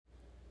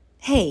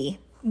Hey,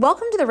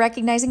 welcome to the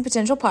Recognizing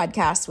Potential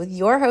podcast with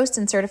your host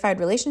and certified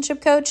relationship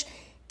coach,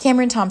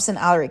 Cameron Thompson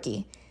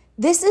Alricki.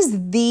 This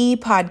is the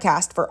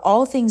podcast for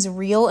all things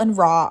real and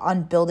raw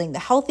on building the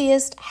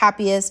healthiest,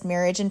 happiest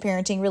marriage and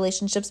parenting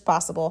relationships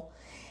possible.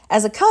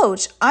 As a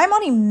coach, I'm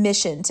on a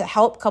mission to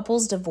help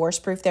couples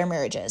divorce-proof their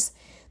marriages.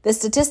 The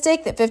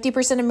statistic that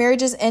 50% of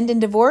marriages end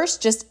in divorce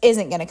just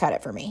isn't going to cut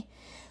it for me.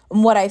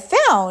 And what I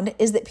found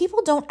is that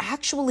people don't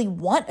actually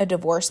want a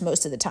divorce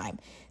most of the time.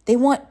 They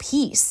want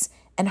peace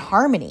and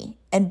harmony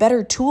and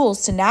better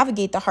tools to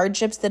navigate the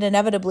hardships that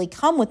inevitably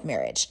come with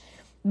marriage.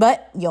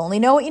 But you only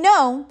know what you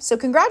know. So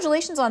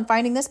congratulations on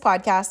finding this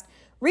podcast,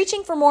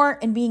 reaching for more,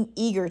 and being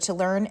eager to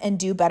learn and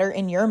do better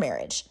in your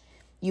marriage.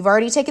 You've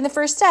already taken the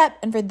first step,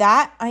 and for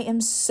that, I am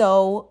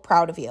so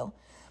proud of you.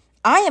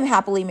 I am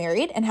happily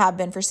married and have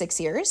been for 6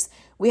 years.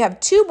 We have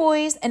 2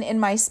 boys, and in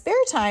my spare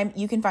time,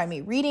 you can find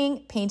me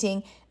reading,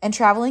 painting, and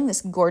traveling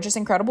this gorgeous,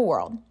 incredible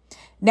world.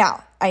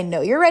 Now, I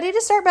know you're ready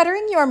to start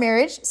bettering your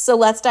marriage, so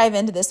let's dive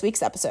into this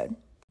week's episode.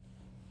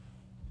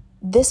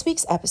 This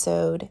week's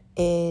episode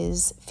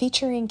is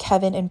featuring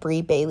Kevin and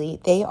Bree Bailey.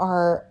 They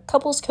are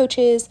couples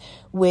coaches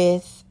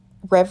with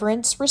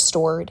Reverence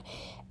Restored,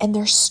 and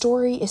their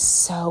story is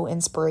so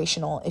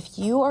inspirational. If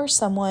you are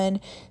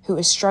someone who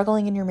is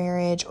struggling in your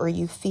marriage, or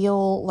you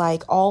feel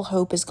like all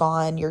hope is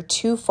gone, you're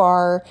too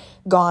far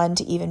gone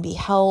to even be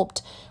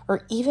helped,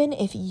 or even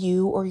if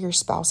you or your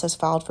spouse has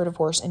filed for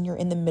divorce and you're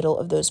in the middle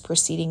of those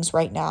proceedings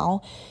right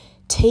now,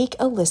 take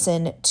a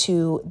listen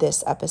to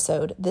this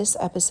episode. This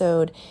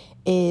episode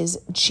is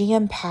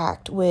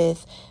jam-packed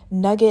with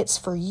nuggets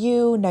for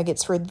you,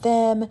 nuggets for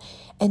them,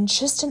 and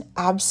just an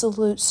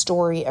absolute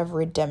story of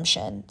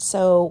redemption.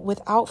 So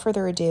without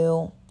further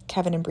ado,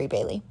 Kevin and Bree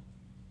Bailey.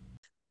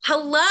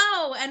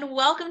 Hello, and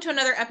welcome to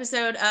another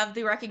episode of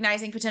the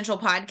Recognizing Potential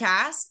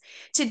podcast.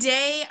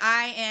 Today,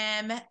 I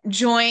am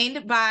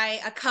joined by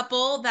a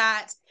couple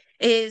that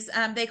is,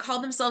 they call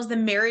themselves the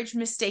marriage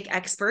mistake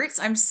experts.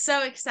 I'm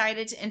so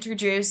excited to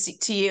introduce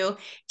to you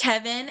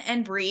Kevin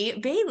and Bree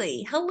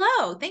Bailey.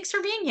 Hello, thanks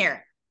for being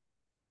here.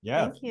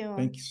 Yeah, Thank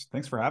you.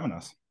 Thanks for having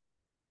us.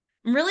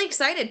 I'm really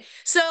excited.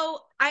 So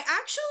I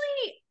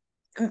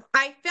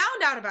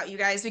found out about you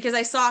guys because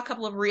I saw a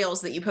couple of reels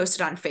that you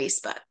posted on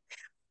Facebook.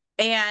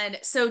 And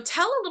so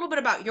tell a little bit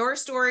about your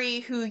story,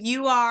 who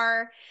you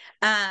are.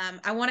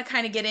 I want to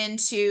kind of get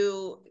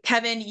into,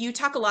 Kevin, you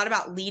talk a lot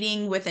about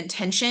leading with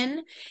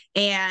intention,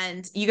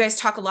 and you guys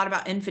talk a lot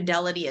about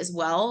infidelity as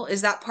well.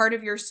 Is that part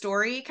of your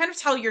story? Kind of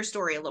tell your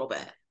story a little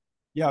bit.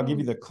 Yeah, I'll give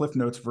you the Cliff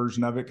Notes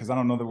version of it because I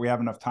don't know that we have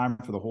enough time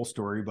for the whole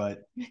story,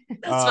 but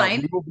That's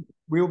fine.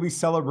 we will be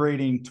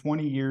celebrating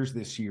 20 years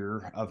this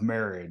year of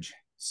marriage.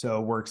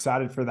 So we're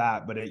excited for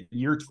that. But at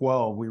year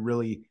 12,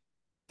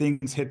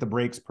 things hit the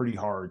brakes pretty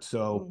hard.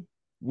 So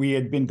we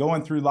had been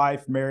going through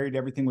life, married,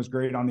 everything was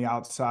great on the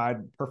outside,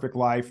 perfect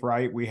life,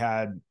 right? We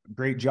had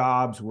great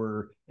jobs,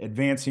 we're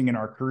advancing in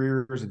our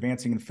careers,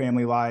 advancing in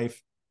family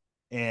life,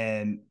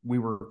 and we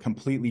were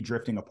completely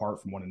drifting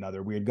apart from one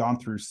another. We had gone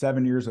through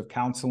 7 years of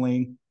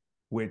counseling,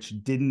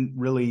 which didn't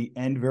really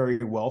end very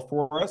well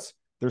for us.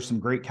 There's some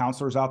great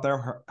counselors out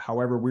there.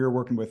 However, we were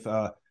working with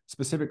a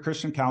specific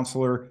Christian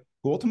counselor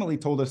who ultimately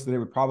told us that it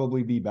would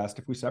probably be best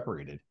if we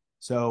separated.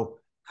 So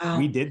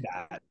we did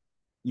that.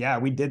 Yeah,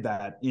 we did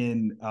that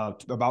in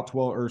about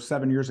 12 or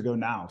 7 years ago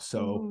now.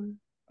 So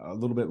a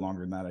little bit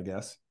longer than that, I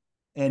guess.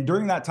 And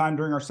during that time,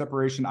 during our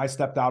separation, I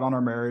stepped out on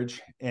our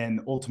marriage and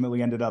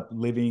ultimately ended up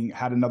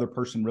had another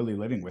person really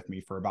living with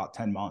me for about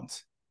 10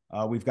 months.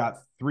 We've got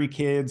 3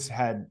 kids,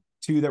 had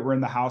 2 that were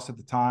in the house at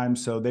the time.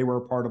 So they were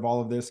a part of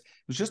all of this. It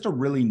was just a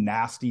really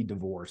nasty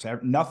divorce.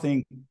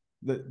 The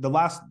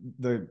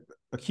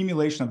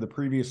accumulation of the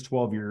previous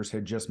 12 years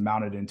had just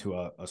mounted into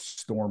a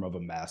storm of a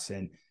mess.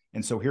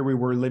 And so here we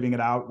were living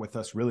it out with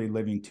us really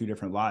living 2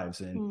 different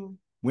lives. And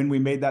when we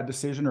made that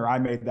decision, or I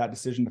made that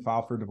decision to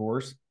file for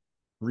divorce,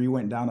 Bree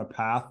went down a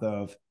path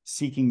of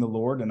seeking the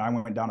Lord, and I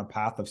went down a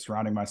path of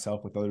surrounding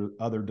myself with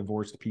other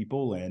divorced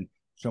people. And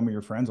show me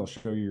your friends, I'll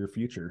show you your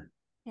future.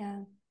 Yeah.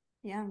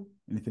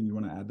 Anything you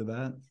want to add to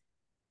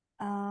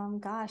that?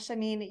 Gosh, I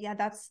mean, yeah,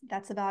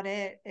 that's about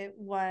it.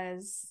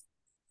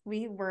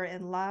 We were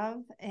in love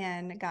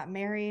and got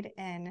married,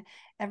 and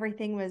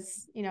everything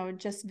was,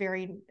 just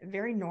very,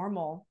 very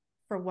normal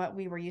for what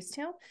we were used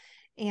to.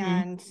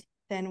 And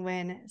then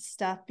when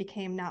stuff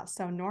became not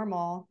so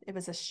normal, it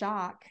was a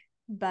shock,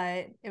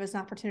 but it was an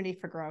opportunity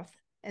for growth.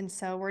 And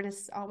so we're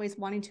just always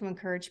wanting to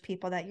encourage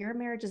people that your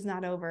marriage is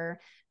not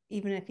over,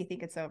 even if you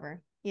think it's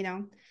over.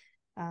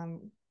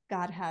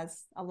 God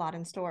has a lot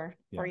in store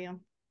for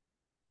you.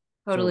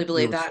 Totally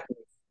believe that.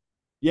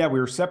 Yeah, we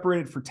were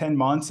separated for 10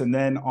 months. And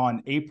then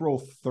on April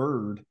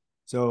 3rd,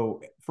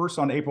 so first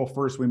on April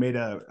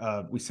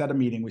 1st, we set a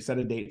meeting, we set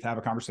a date to have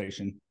a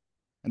conversation.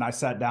 And I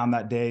sat down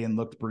that day and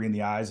looked Bree in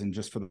the eyes. And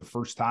just for the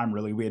first time,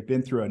 really, we had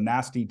been through a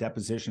nasty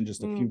deposition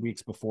just a few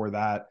weeks before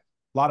that.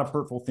 A lot of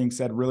hurtful things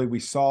said. Really,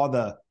 we saw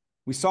the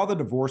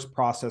divorce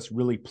process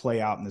really play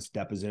out in this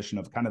deposition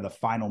of kind of the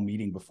final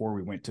meeting before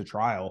we went to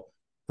trial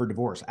for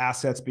divorce.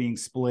 Assets being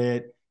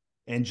split,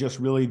 and just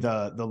really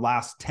the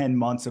last 10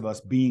 months of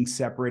us being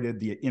separated,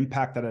 the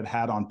impact that it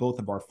had on both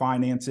of our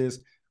finances.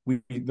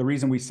 The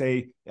reason we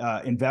say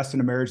invest in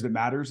a marriage that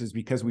matters is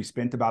because we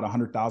spent about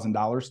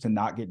 $100,000 to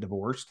not get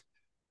divorced.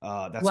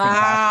 That's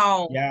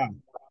wow. Fantastic. Yeah.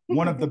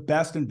 One of the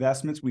best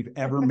investments we've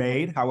ever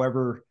made.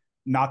 However,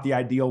 not the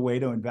ideal way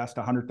to invest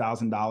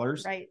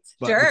 $100,000. Right.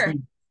 But sure.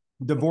 between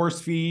divorce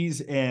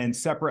fees and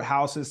separate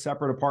houses,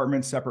 separate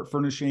apartments, separate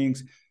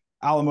furnishings,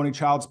 alimony,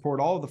 child support,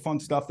 all of the fun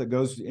stuff that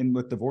goes in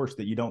with divorce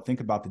that you don't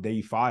think about the day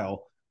you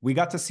file. We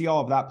got to see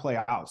all of that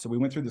play out. So we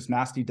went through this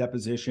nasty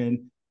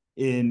deposition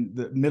in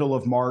the middle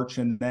of March,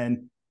 and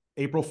then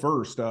April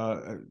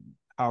 1st,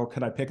 how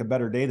could I pick a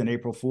better day than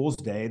April Fool's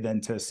Day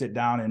than to sit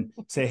down and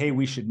say, hey,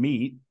 we should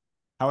meet.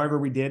 However,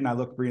 we did. And I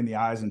looked Bree in the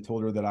eyes and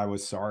told her that I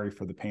was sorry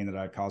for the pain that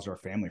I had caused our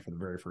family for the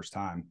very first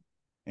time.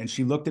 And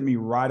she looked at me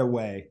right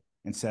away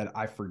and said,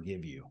 I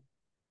forgive you.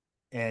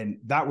 And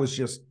that was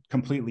just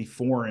completely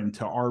foreign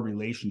to our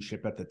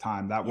relationship at the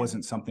time. That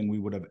wasn't something we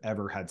would have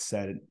ever had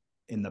said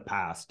in the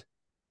past.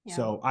 Yeah.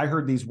 So I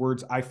heard these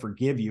words, I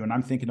forgive you. And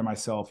I'm thinking to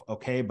myself,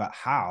 okay, but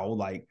how?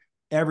 Like,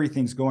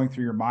 everything's going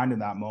through your mind in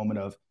that moment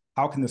of,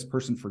 how can this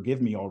person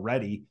forgive me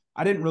already?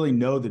 I didn't really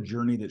know the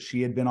journey that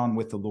she had been on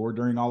with the Lord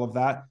during all of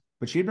that,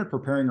 but she had been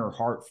preparing her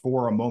heart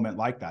for a moment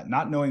like that,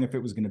 not knowing if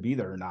it was going to be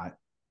there or not.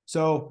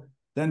 So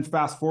then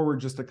fast forward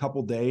just a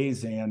couple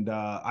days, and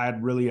I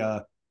had really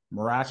a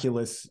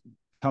miraculous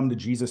come to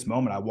Jesus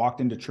moment. I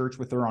walked into church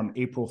with her on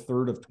April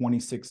 3rd of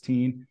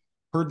 2016,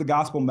 heard the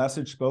gospel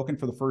message spoken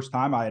for the first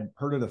time. I had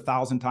heard it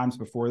 1,000 times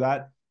before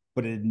that,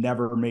 but it had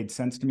never made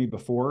sense to me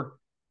before.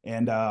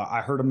 And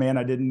I heard a man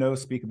I didn't know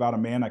speak about a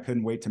man I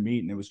couldn't wait to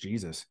meet, and it was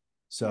Jesus.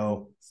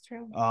 So it's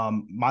true.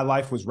 My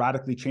life was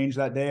radically changed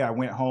that day. I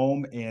went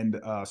home and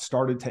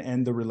started to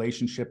end the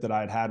relationship that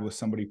I had had with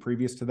somebody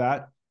previous to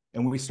that.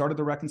 And we started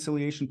the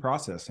reconciliation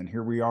process. And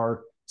here we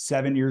are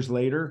 7 years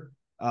later,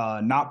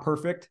 not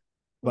perfect,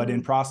 but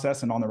in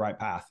process and on the right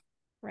path.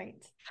 Right.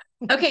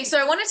 Okay. So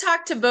I want to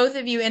talk to both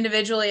of you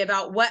individually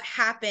about what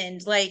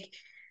happened. Like,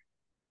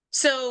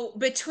 so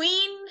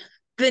between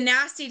the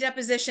nasty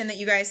deposition that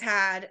you guys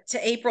had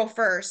to April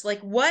 1st, like,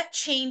 what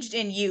changed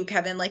in you,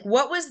 Kevin? Like,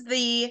 what was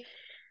the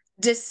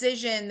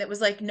decision that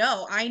was like,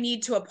 no, I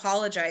need to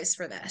apologize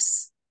for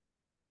this?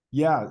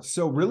 Yeah.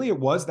 So really it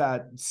was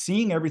that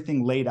seeing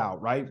everything laid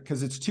out, right?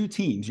 Because it's two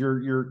teams.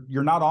 You're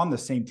not on the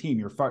same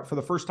team. For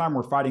the first time,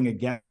 we're fighting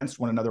against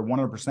one another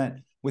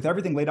 100% with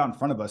everything laid out in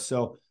front of us.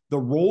 So the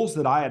roles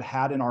that I had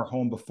had in our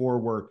home before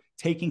were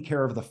taking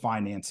care of the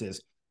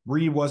finances.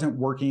 Bree wasn't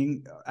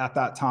working at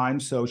that time,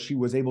 so she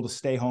was able to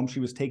stay home. She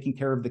was taking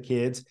care of the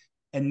kids.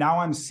 And now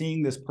I'm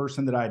seeing this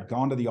person that I had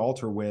gone to the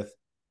altar with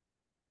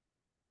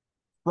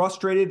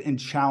frustrated and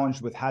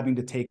challenged with having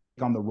to take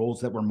on the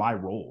roles that were my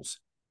roles.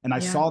 And I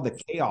saw the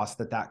chaos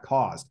that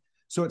caused.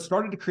 So it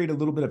started to create a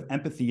little bit of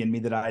empathy in me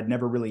that I had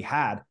never really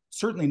had,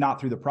 certainly not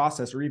through the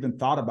process or even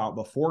thought about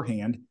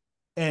beforehand.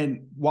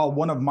 And while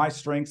one of my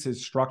strengths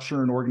is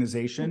structure and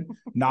organization,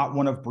 not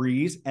one of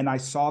Bree's, and I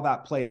saw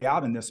that play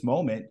out in this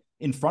moment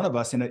in front of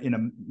us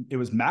it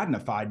was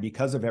magnified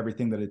because of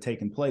everything that had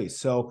taken place.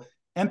 So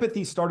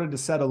empathy started to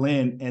settle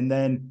in, and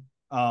then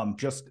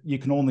just you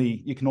can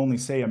only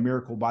say a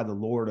miracle by the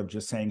Lord of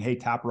just saying, hey,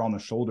 tap her on the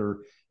shoulder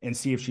and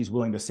see if she's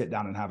willing to sit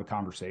down and have a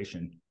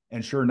conversation.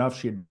 And sure enough,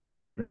 she had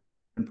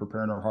been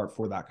preparing her heart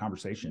for that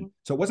conversation.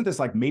 So it wasn't this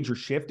like major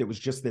shift. It was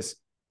just this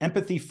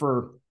empathy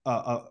for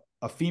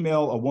a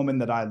female, a woman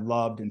that I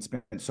loved and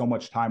spent so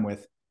much time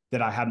with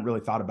that I hadn't really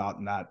thought about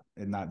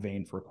in that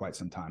vein for quite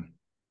some time.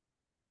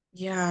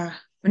 Yeah.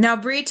 Now,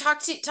 Bree,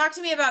 talk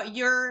to me about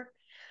your,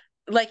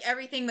 like,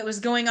 everything that was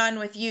going on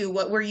with you.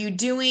 What were you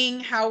doing?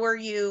 How were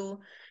you,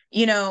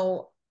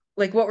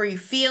 like, what were you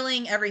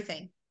feeling?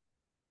 Everything.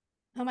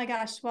 Oh my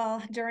gosh.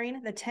 Well,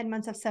 during the 10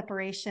 months of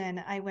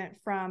separation, I went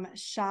from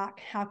shock.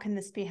 How can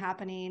this be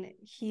happening?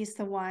 He's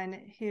the one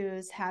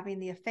who's having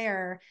the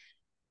affair,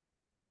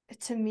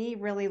 to me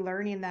really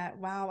learning that,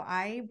 wow,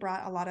 I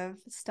brought a lot of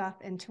stuff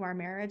into our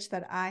marriage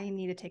that I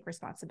need to take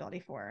responsibility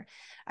for.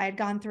 I had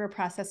gone through a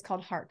process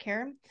called Heart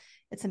Care.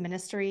 It's a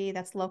ministry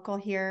that's local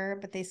here,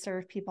 but they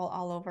serve people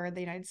all over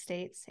the United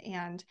States.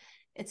 And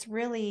it's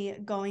really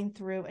going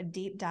through a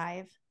deep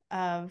dive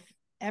of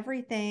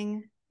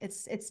everything.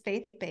 It's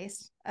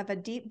faith-based, of a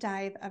deep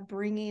dive of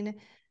bringing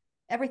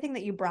everything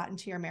that you brought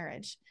into your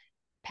marriage,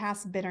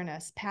 past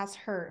bitterness, past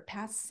hurt,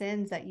 past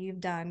sins that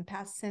you've done,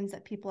 past sins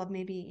that people have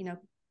maybe,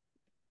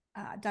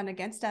 done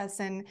against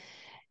us. And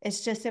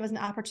it was an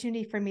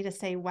opportunity for me to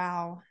say,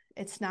 wow,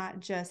 it's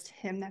not just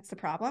him that's the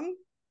problem.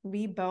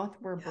 We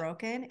both were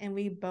broken, and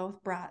we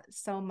both brought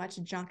so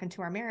much junk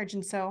into our marriage.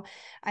 And so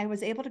I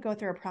was able to go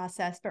through a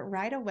process, but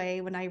right away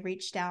when I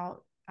reached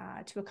out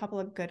to a couple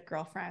of good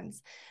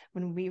girlfriends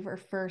when we were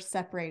first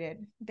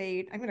separated,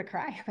 I'm going to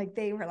cry. Like,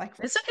 they were like,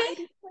 we're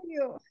fighting for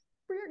you.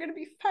 We're going to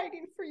be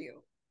fighting for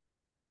you.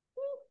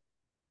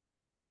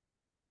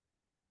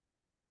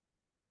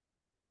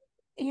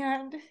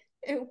 And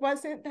it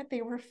wasn't that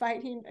they were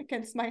fighting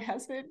against my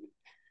husband.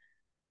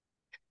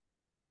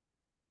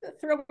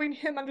 throwing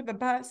him under the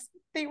bus.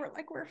 They were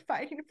like, we're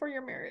fighting for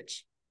your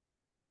marriage.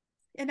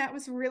 And that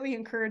was really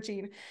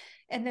encouraging.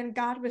 And then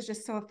God was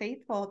just so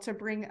faithful to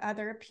bring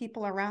other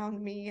people around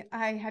me.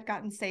 I had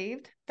gotten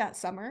saved that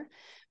summer.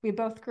 We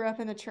both grew up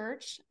in the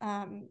church,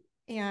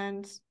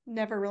 and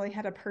never really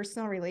had a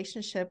personal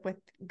relationship with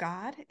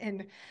God.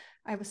 And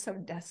I was so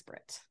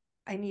desperate.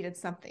 I needed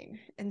something.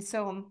 And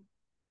so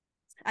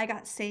I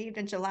got saved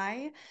in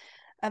July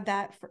of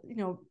that,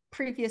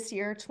 previous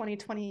year,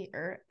 2020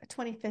 or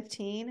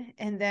 2015.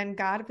 And then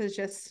God was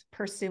just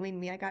pursuing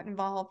me. I got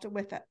involved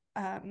with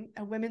a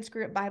women's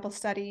group Bible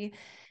study.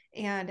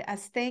 And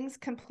as things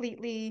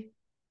completely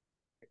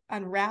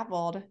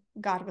unraveled,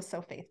 God was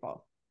so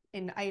faithful.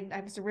 And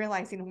I was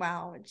realizing,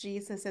 wow,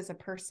 Jesus is a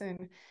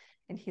person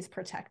and he's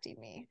protecting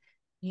me.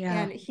 Yeah.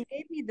 And he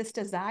gave me this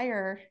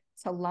desire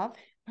to love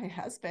my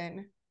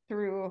husband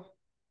through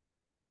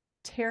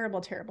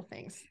terrible, terrible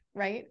things.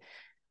 Right.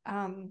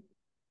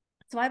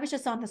 So I was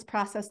just on this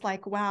process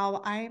like,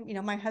 wow,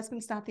 my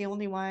husband's not the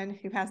only one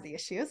who has the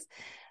issues.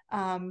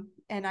 And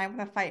I want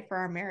to fight for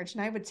our marriage.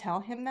 And I would tell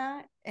him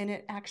that, and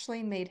it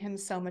actually made him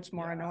so much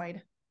more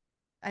annoyed.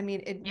 I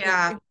mean, it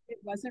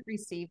wasn't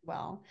received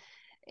well.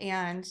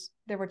 And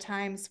there were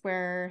times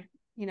where,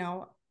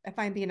 if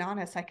I'm being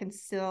honest, I can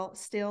still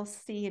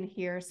see and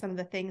hear some of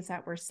the things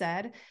that were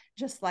said,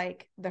 just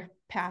like the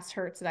past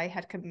hurts that I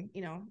had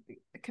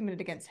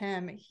committed against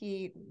him.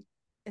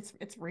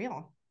 It's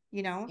real,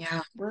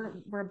 Yeah.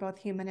 we're both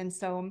human. And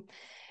so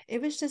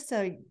it was just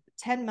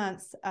 10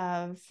 months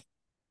of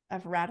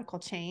radical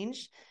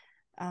change.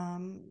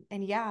 And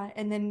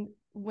then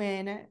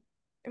when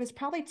it was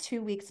probably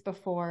 2 weeks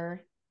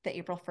before the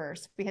April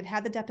 1st, we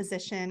had the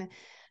deposition.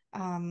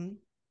 And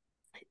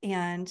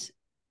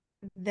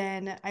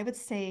then I would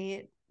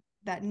say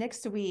that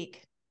next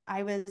week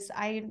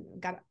I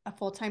got a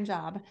full-time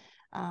job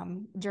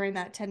during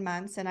that 10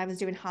 months, and I was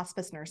doing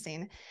hospice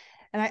nursing.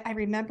 And I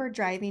remember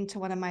driving to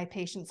one of my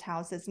patients'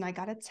 houses, and I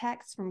got a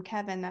text from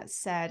Kevin that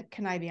said,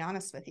 "Can I be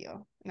honest with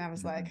you?" And I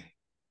was like,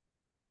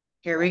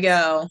 here what? we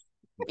go.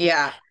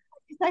 Yeah.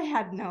 I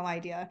had no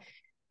idea.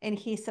 And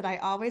he said, "I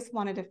always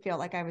wanted to feel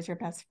like I was your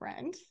best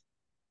friend,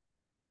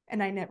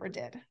 and I never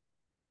did."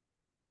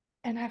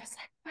 And I was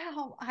like,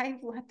 wow,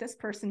 I've let this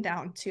person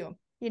down too.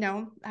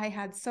 I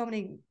had so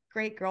many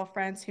great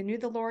girlfriends who knew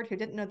the Lord, who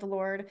didn't know the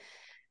Lord,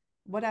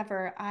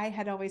 whatever. I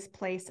had always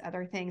placed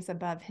other things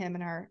above him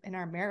in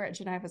our marriage.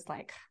 And I was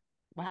like,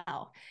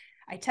 wow.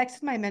 I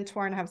texted my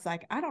mentor and I was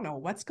like, I don't know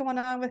what's going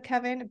on with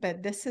Kevin,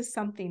 but this is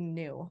something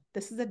new.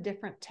 This is a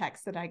different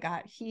text that I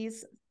got.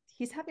 He's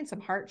having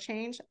some heart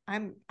change. I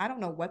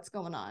don't know what's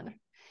going on.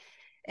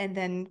 And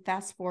then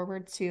fast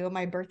forward to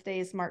my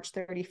birthday is March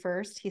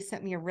 31st. He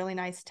sent me a really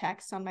nice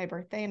text on my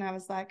birthday. And I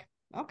was like,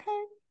 okay.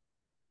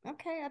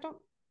 I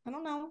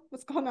don't know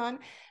what's going on.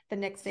 The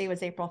next day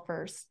was April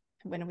 1st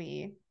when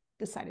we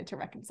decided to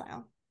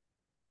reconcile.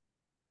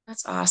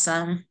 That's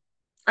awesome.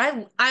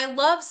 I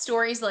love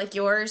stories like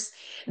yours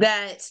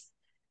that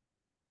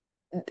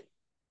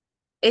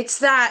it's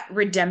that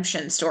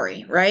redemption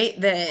story, right?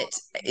 That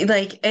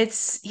like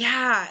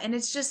and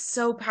it's just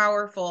so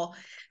powerful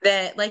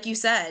that like you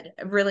said,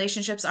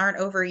 relationships aren't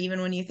over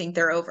even when you think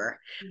they're over.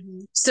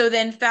 Mm-hmm. So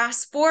then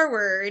fast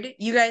forward,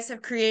 you guys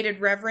have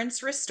created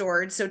Reverence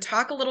Restored. So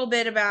talk a little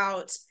bit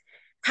about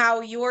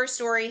how your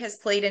story has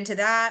played into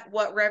that,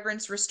 what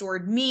Reverence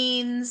Restored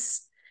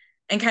means,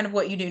 and kind of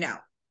what you do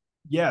now.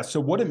 Yeah. So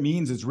what it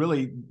means is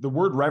really the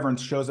word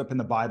reverence shows up in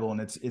the Bible,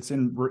 and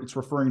it's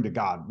referring to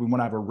God. We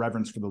want to have a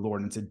reverence for the Lord,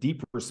 and it's a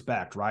deep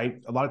respect,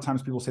 right? A lot of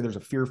times people say there's a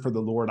fear for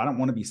the Lord. I don't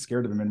want to be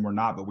scared of him, and we're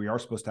not, but we are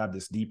supposed to have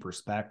this deep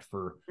respect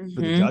for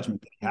the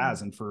judgment that he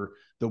has and for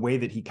the way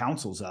that he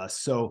counsels us.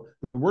 So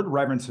the word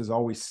reverence has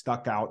always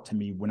stuck out to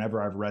me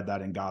whenever I've read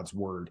that in God's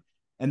word.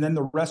 And then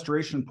the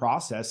restoration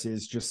process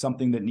is just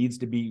something that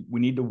we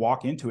need to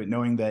walk into it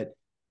knowing that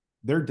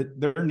there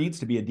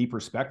needs to be a deep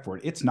respect for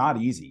it. It's not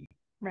easy.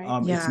 Right.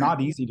 It's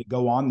not easy to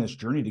go on this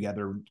journey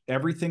together.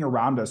 Everything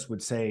around us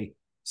would say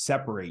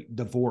separate,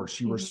 divorce.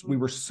 We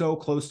were so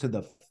close to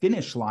the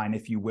finish line,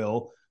 if you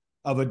will,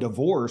 of a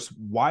divorce.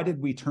 Why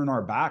did we turn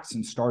our backs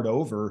and start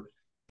over?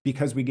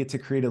 Because we get to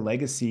create a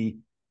legacy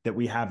that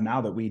we have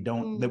now that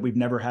we've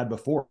never had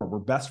before. We're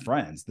best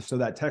friends. So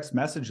that text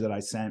message that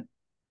I sent,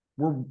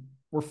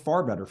 we're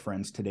far better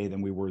friends today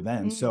than we were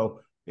then.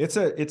 So it's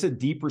a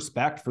deep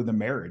respect for the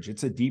marriage.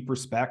 It's a deep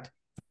respect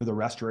for the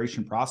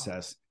restoration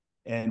process.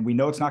 And we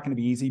know it's not going to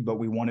be easy, but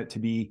we want it to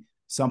be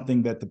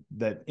something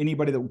that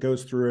anybody that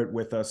goes through it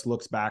with us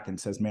looks back and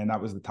says, man,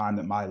 that was the time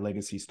that my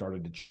legacy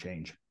started to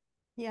change.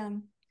 Yeah.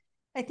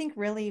 I think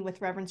really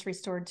with Reverence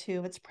Restored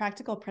too, it's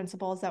practical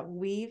principles that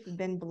we've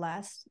been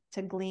blessed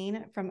to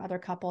glean from other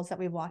couples that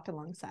we've walked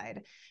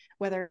alongside,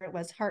 whether it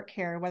was heart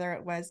care, whether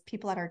it was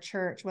people at our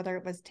church, whether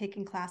it was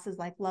taking classes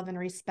like Love and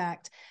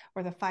Respect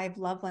or the 5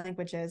 love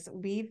languages.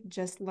 We've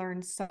just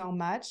learned so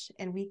much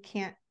and we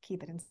can't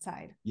keep it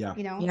inside. Yeah.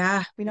 We know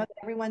that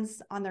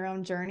everyone's on their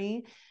own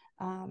journey.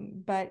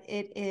 But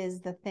it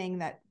is the thing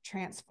that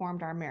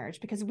transformed our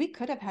marriage, because we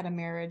could have had a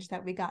marriage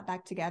that we got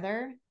back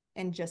together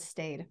and just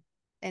stayed.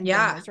 and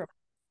been miserable.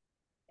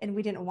 And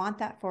we didn't want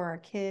that for our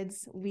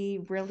kids.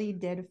 We really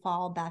did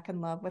fall back in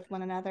love with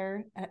one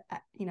another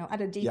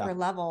at a deeper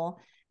level.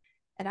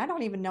 And I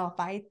don't even know if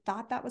I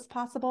thought that was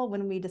possible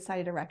when we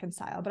decided to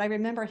reconcile, but I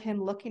remember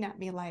him looking at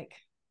me like,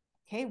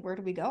 okay, where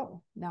do we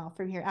go now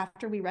from here?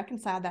 After we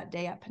reconciled that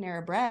day at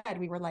Panera Bread,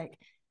 we were like,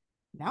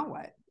 now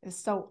what?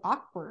 It's so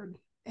awkward.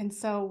 And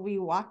so we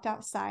walked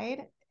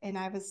outside and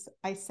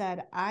I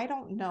said, I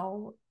don't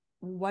know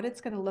what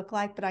it's going to look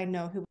like, but I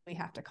know who we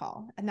have to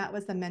call. And that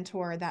was the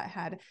mentor that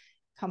had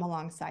come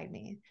alongside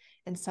me.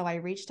 And so I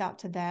reached out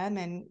to them,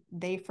 and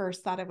they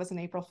first thought it was an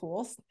April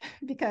Fool's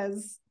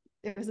because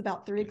it was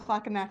about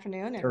 3:00 in the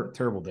afternoon. And,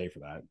 terrible day for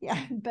that.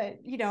 Yeah. But,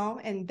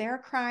 and they're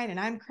crying and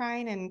I'm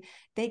crying, and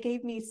they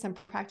gave me some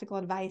practical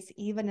advice,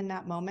 even in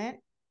that moment,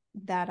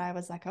 that I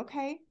was like,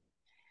 okay.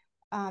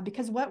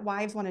 Because what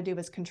wives want to do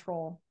is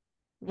control,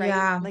 right?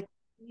 Yeah. Like,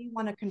 we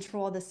want to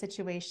control the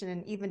situation.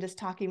 And even just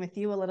talking with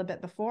you a little bit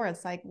before,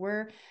 it's like,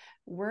 we're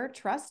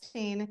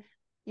trusting,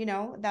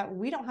 that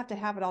we don't have to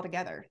have it all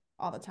together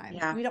all the time.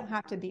 Yeah. We don't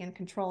have to be in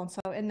control. And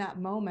so in that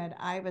moment,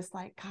 I was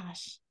like,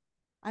 gosh,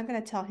 I'm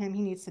going to tell him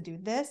he needs to do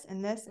this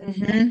and this and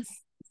this.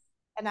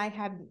 And I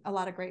had a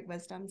lot of great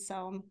wisdom.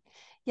 So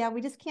yeah,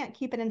 we just can't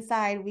keep it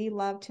inside. We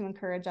love to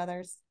encourage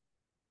others.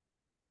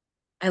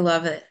 I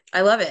love it.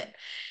 I love it.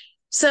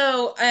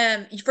 So,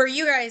 for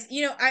you guys,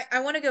 I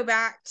want to go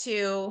back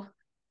to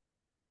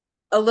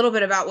a little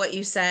bit about what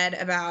you said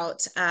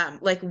about,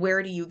 like,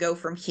 where do you go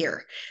from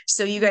here?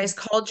 So you guys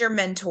called your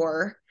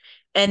mentor,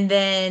 and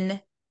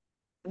then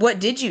what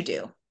did you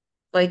do?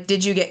 Like,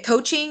 did you get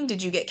coaching?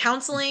 Did you get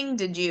counseling?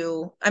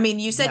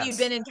 You said you'd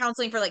been in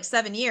counseling for like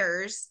 7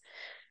 years.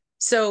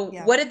 So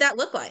what did that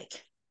look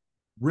like?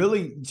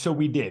 Really, so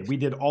we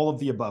did all of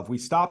the above. We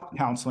stopped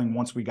counseling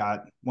once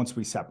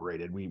we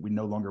separated. We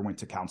no longer went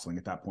to counseling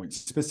at that point,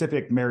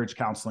 specific marriage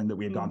counseling that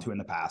we had gone to in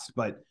the past,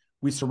 but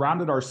we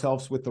surrounded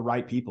ourselves with the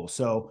right people.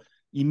 So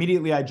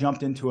immediately I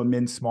jumped into a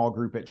men's small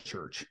group at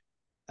church.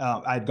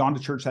 I had gone to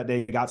church that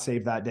day, got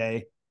saved that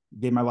day,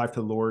 gave my life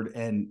to the Lord.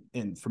 And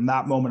from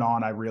that moment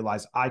on, I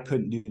realized I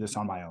couldn't do this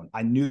on my own.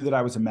 I knew that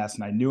I was a mess,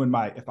 and I knew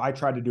if I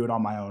tried to do it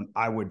on my own,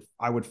 I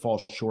would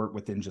fall short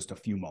within just a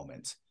few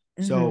moments.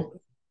 So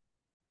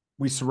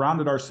we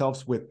surrounded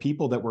ourselves with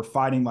people that were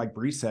fighting, like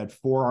Bree said,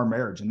 for our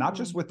marriage, and not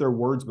just with their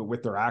words, but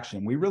with their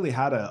action. We really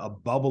had a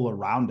bubble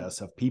around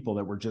us of people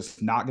that were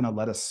just not going to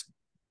let us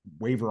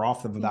waver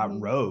off of that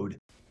road.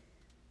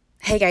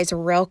 Hey guys,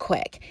 real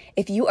quick,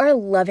 if you are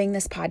loving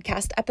this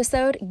podcast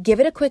episode, give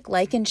it a quick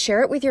like and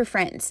share it with your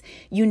friends.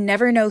 You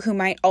never know who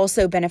might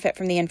also benefit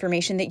from the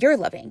information that you're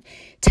loving.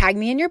 Tag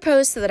me in your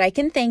post so that I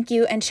can thank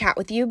you and chat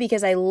with you,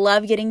 because I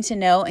love getting to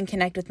know and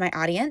connect with my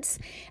audience.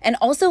 And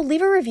also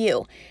leave a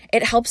review.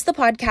 It helps the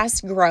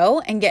podcast grow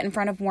and get in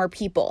front of more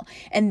people.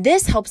 And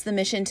this helps the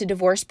mission to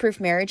divorce-proof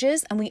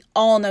marriages, and we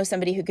all know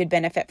somebody who could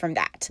benefit from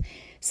that.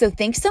 So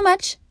thanks so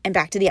much, and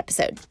back to the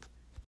episode.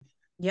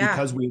 Yeah.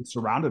 Because we had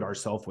surrounded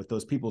ourselves with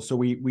those people. So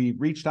we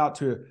reached out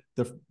to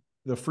the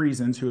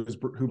Friesens,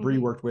 who Bree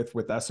worked with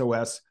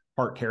SOS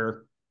Heart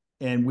Care.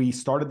 And we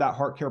started that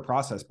heart care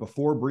process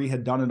before Bree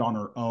had done it on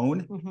her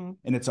own.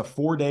 And it's a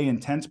 4-day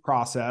intense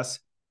process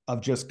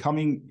of just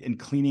coming and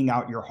cleaning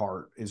out your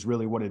heart is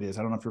really what it is.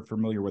 I don't know if you're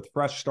familiar with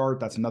Fresh Start.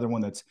 That's another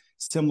one that's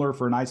similar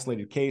for an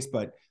isolated case,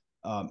 but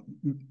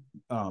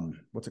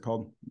what's it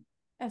called?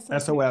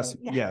 SOS.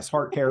 Yeah. Yes.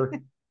 Heart Care.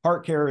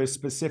 Heart Care is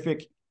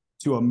specific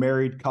to a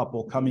married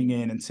couple coming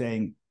in and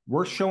saying,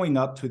 we're showing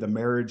up to the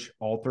marriage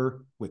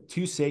altar with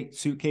 2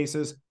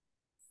 suitcases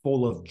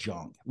full of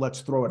junk.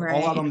 Let's throw it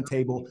all out on the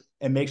table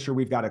and make sure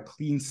we've got a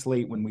clean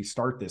slate when we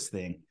start this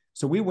thing.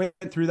 So we went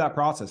through that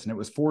process, and it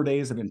was 4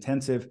 days of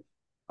intensive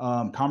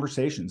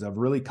conversations of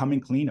really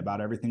coming clean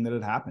about everything that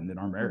had happened in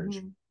our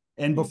marriage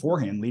and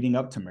beforehand leading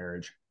up to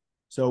marriage.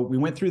 So we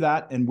went through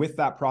that. And with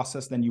that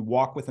process, then you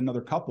walk with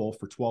another couple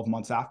for 12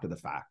 months after the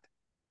fact.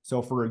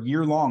 So for a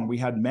year long, we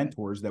had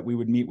mentors that we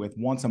would meet with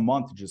once a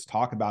month to just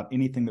talk about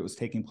anything that was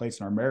taking place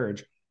in our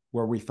marriage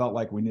where we felt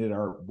like we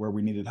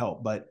needed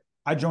help. But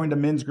I joined a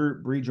men's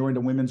group, Bree joined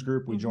a women's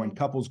group, we joined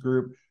couples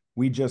group.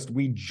 We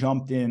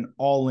jumped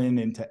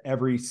into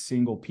every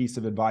single piece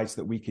of advice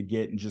that we could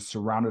get, and just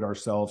surrounded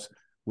ourselves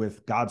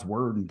with God's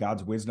word and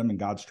God's wisdom and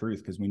God's truth,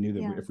 because we knew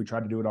that if we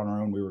tried to do it on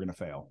our own, we were going to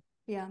fail.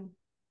 Yeah.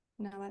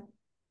 No,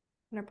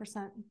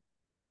 100%.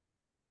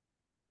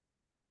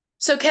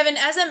 So Kevin,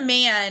 as a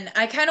man,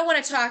 I kind of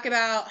want to talk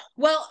about,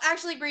 well,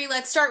 actually, Bree,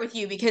 let's start with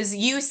you, because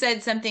you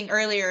said something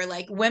earlier,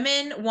 like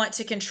women want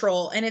to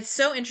control. And it's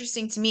so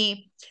interesting to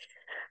me.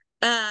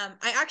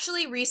 I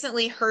actually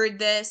recently heard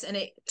this, and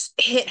it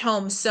hit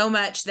home so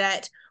much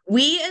that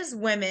we as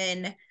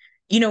women,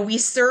 we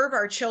serve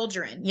our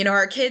children,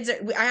 our kids.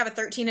 I have a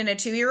 13 and a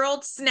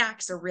 2-year-old.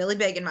 Snacks are really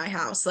big in my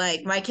house.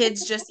 Like, my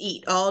kids just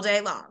eat all day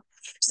long.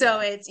 So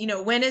it's,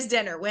 when is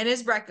dinner? When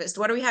is breakfast?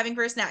 What are we having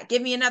for a snack?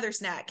 Give me another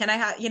snack. Can I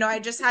have, I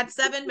just had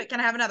 7, but can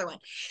I have another one?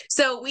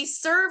 So we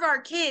serve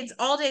our kids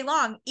all day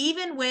long,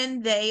 even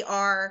when they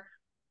are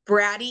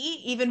bratty,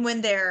 even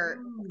when they're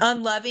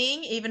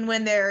unloving, even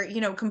when they're,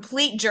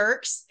 complete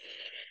jerks.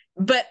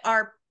 but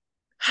our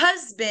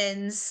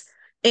husbands,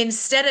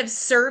 instead of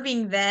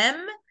serving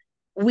them,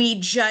 we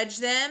judge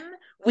them,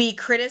 we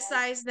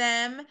criticize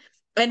them,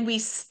 and we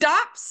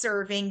stop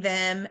serving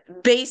them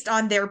based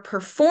on their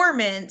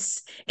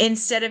performance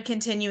instead of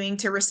continuing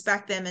to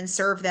respect them and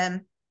serve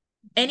them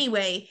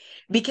anyway.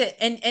 Because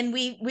and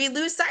we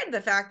lose sight of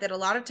the fact that a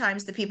lot of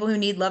times the people who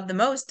need love the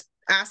most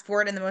ask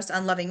for it in the most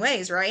unloving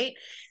ways, right?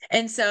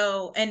 And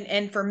so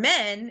and for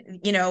men,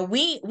 you know,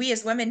 we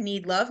as women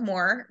need love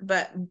more,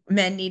 but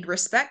men need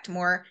respect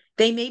more.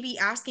 They may be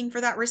asking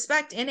for that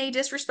respect in a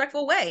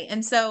disrespectful way.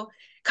 And so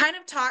kind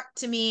of talk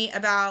to me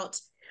about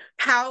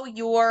how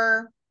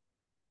your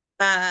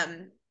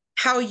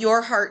how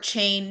your heart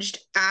changed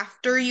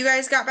after you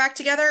guys got back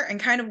together and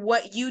kind of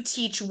what you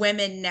teach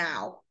women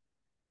now.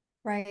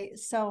 Right.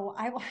 So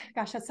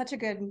gosh, that's such a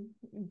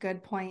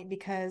good point,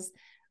 because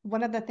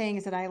one of the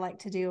things that I like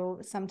to do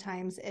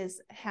sometimes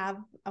is have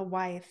a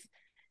wife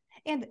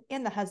and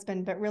the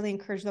husband, but really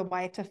encourage the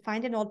wife to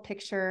find an old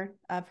picture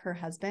of her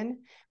husband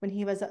when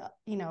he was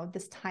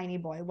this tiny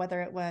boy,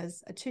 whether it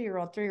was a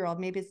 2-year-old, 3-year-old,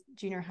 maybe it's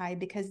junior high,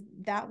 because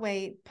that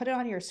way put it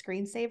on your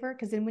screensaver.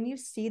 Because then when you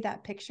see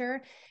that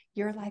picture,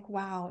 you're like,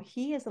 wow,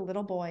 he is a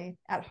little boy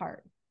at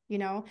heart,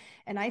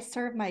 and I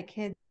serve my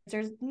kids.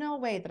 There's no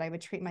way that I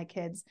would treat my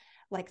kids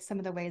like some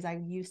of the ways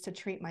I used to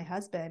treat my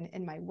husband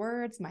in my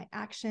words, my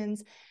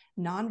actions,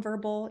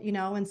 nonverbal,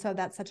 and so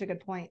that's such a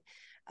good point.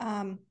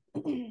 I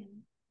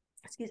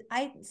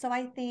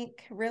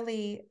think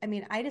really,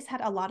 I just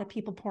had a lot of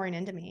people pouring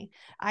into me.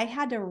 I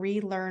had to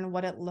relearn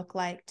what it looked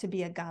like to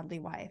be a godly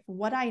wife.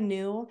 What I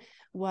knew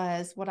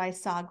was what I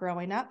saw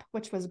growing up,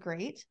 which was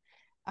great.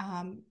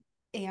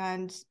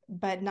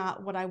 But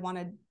not what I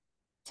wanted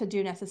to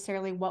do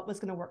necessarily, what was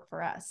going to work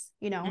for us,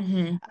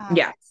 Mm-hmm.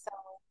 Yeah. So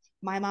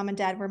my mom and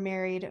dad were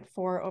married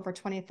for over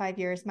 25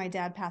 years. My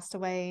dad passed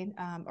away,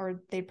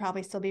 or they'd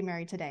probably still be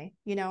married today,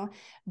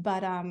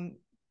 but,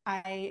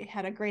 I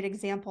had a great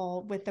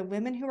example with the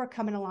women who were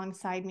coming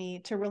alongside me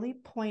to really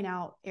point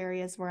out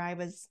areas where I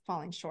was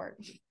falling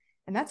short.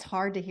 And that's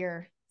hard to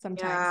hear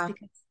sometimes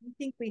because we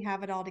think we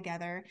have it all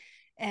together.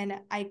 And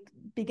I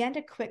began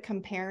to quit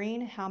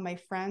comparing how my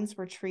friends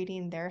were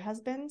treating their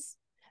husbands,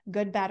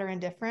 good, bad, or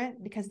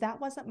indifferent, because that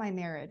wasn't my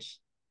marriage.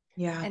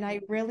 Yeah. And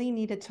I really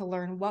needed to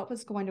learn what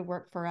was going to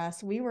work for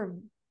us. We were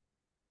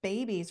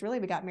babies.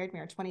 Really, we got married when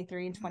we were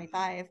 23 and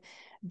 25,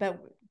 but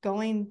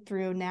going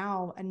through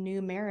now a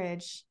new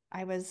marriage,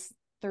 I was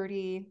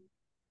 30.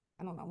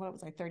 I don't know, what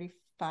was I,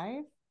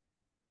 35?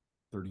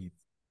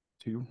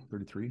 32,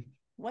 33.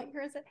 What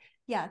year is it?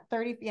 Yeah,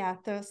 30. Yeah.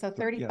 So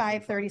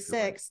 35,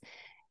 36.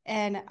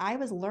 And I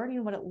was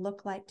learning what it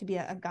looked like to be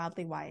a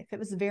godly wife. It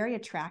was very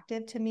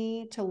attractive to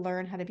me to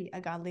learn how to be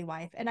a godly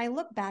wife. And I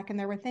look back and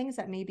there were things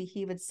that maybe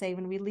he would say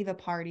when we leave a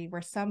party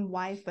where some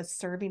wife was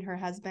serving her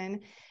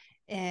husband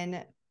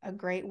in a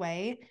great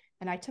way.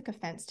 And I took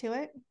offense to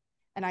it.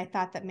 And I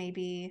thought that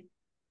maybe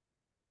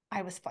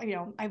I was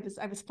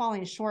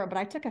falling short, but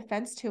I took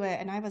offense to it.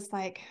 And I was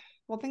like,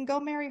 well, then go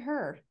marry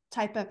her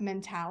type of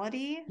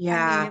mentality.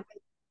 Yeah.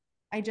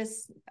 I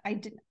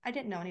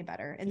didn't know any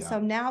better. And so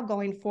now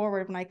going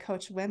forward, when I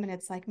coach women,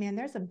 it's like, man,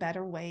 there's a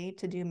better way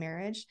to do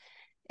marriage.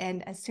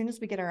 And as soon as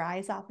we get our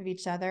eyes off of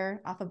each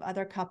other, off of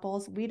other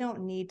couples, we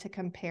don't need to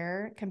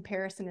compare.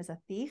 Comparison is a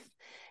thief,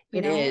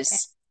 It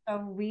is.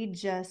 And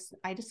so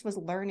I just was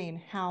learning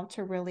how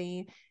to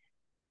really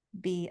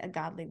be a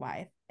godly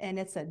wife. And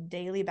it's a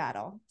daily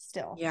battle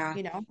still,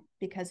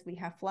 because we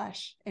have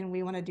flesh and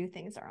we want to do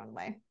things our own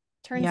way.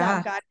 Turns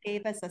out God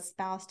gave us a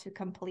spouse to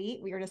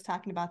complete. We were just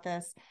talking about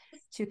this,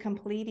 to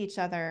complete each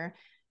other.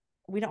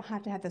 We don't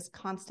have to have this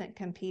constant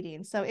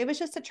competing. So it was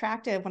just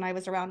attractive when I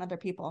was around other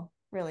people,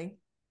 really.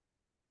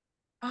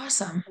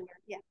 Awesome.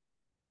 Yeah.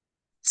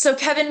 So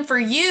Kevin, for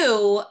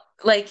you,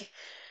 like,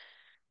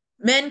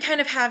 men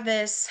kind of have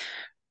this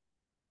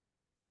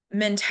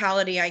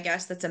mentality, I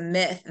guess, that's a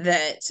myth,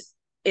 that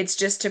it's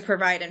just to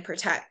provide and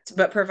protect,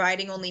 but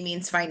providing only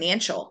means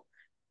financial.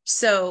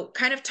 So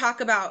kind of talk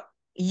about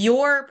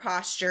your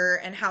posture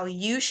and how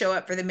you show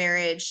up for the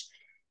marriage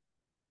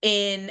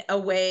in a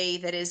way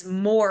that is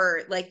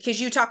more like,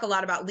 because you talk a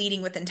lot about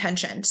leading with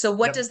intention. So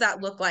what does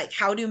that look like?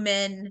 How do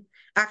men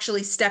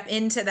actually step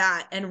into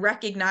that and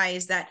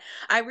recognize that?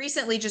 I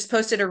recently just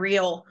posted a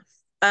reel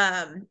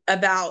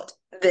about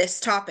this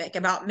topic,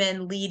 about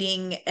men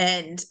leading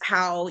and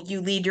how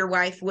you lead your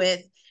wife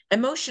with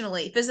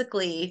emotionally,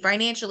 physically,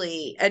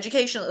 financially,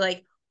 educationally,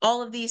 like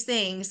all of these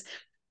things.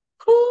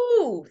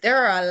 Whoo,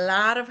 there are a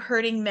lot of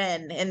hurting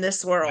men in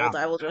this world.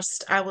 I will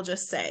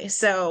just say.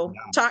 So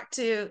talk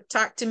to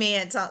me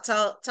and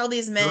tell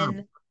these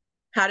men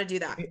how to do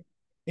that.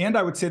 And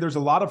I would say there's a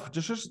lot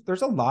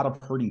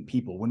of hurting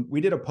people. When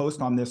we did a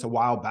post on this a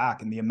while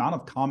back, and the amount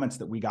of comments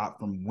that we got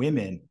from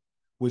women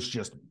was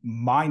just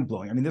mind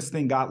blowing. I mean, this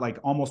thing got like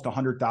almost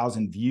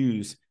 100,000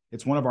 views.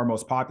 It's one of our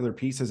most popular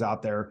pieces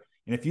out there.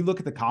 And if you look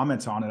at the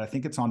comments on it, I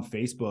think it's on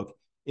Facebook,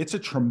 it's a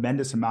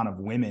tremendous amount of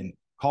women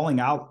calling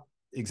out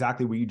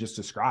exactly what you just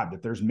described,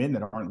 that there's men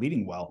that aren't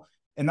leading well.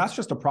 And that's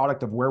just a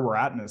product of where we're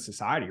at in a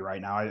society right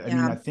now. I mean,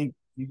 I think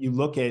You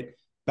look at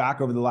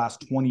back over the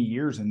last 20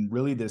 years, and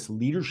really this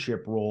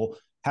leadership role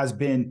there's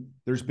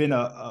been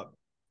a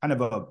kind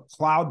of a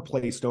cloud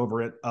placed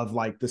over it of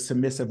like the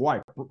submissive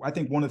wife. I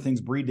think one of the things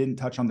Bree didn't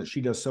touch on that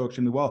she does so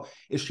extremely well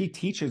is she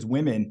teaches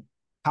women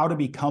how to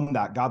become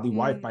that godly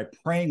wife by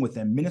praying with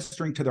them,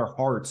 ministering to their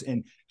hearts,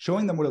 and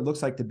showing them what it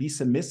looks like to be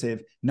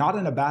submissive, not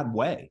in a bad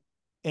way.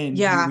 And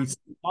we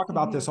talk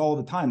about this all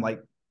the time. Like,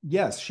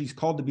 yes, she's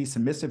called to be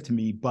submissive to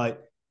me,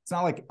 but it's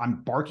not like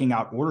I'm barking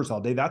out orders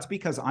all day. That's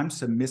because I'm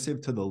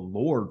submissive to the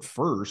Lord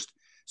first.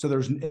 So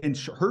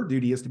her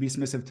duty is to be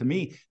submissive to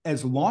me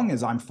as long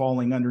as I'm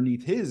falling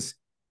underneath his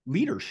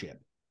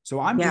leadership. So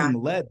I'm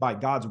being led by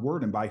God's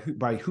word and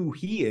by who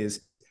he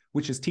is,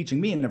 which is teaching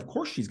me. And of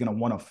course she's going to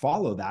want to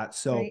follow that.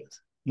 So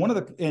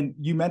and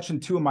you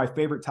mentioned two of my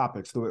favorite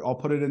topics. So I'll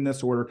put it in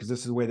this order because this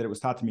is the way that it was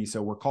taught to me.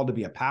 So we're called to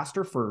be a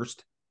pastor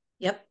first,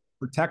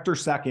 protector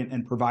second,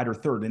 and provider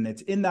third. And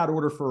it's in that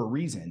order for a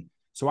reason.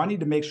 So I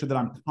need to make sure that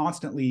I'm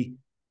constantly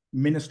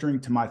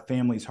ministering to my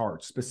family's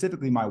hearts,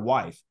 specifically my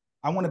wife.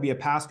 I want to be a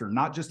pastor,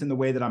 not just in the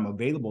way that I'm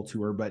available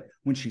to her, but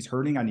when she's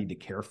hurting, I need to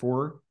care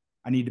for her.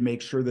 I need to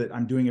make sure that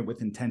I'm doing it with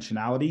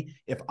intentionality.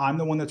 If I'm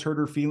the one that's hurt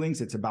her feelings,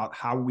 it's about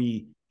how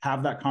we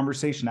have that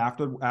conversation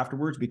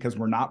afterwards, because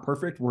we're not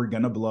perfect. We're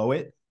going to blow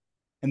it.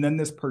 And then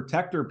this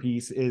protector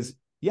piece is,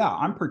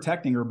 I'm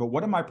protecting her, but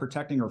what am I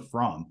protecting her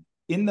from?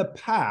 In the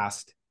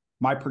past,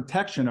 my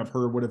protection of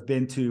her would have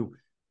been to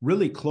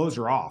really close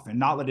her off and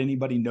not let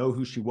anybody know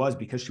who she was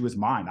because she was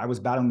mine. I was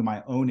battling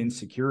my own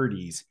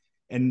insecurities.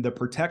 And the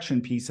protection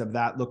piece of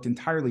that looked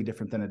entirely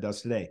different than it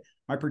does today.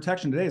 My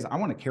protection today is I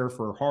want to care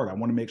for her heart. I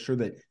want to make sure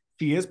that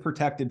she is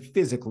protected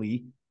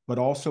physically, but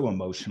also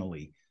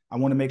emotionally. I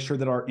want to make sure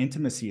that our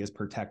intimacy is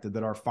protected,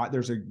 that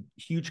there's a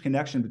huge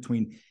connection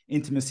between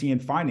intimacy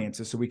and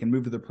finances, so we can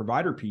move to the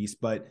provider piece.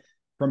 But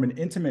from an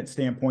intimate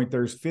standpoint,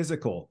 there's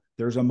physical,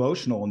 there's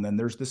emotional, and then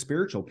there's the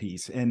spiritual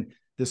piece. And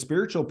the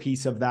spiritual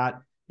piece of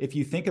that, if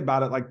you think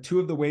about it, like two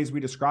of the ways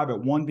we describe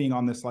it, one being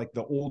on this, like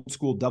the old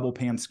school double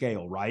pan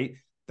scale, right?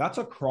 That's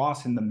a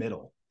cross in the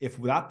middle.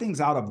 If that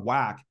thing's out of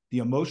whack, the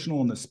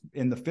emotional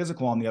and the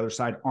physical on the other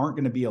side aren't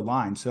going to be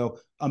aligned. So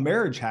a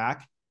marriage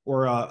hack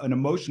or an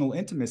emotional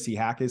intimacy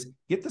hack is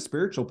get the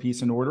spiritual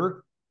piece in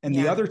order, and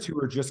the other two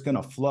are just going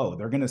to flow.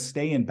 They're going to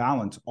stay in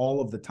balance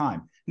all of the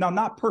time. Now,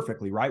 not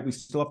perfectly, right? We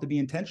still have to be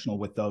intentional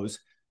with those.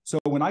 So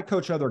when I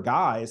coach other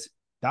guys,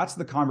 that's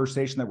the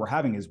conversation that we're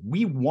having is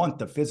we want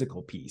the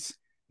physical piece.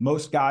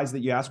 Most guys that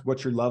you ask,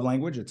 what's your love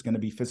language? It's going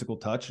to be physical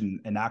touch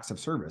and acts of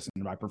service.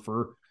 And I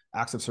prefer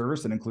acts of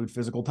service that include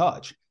physical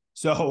touch.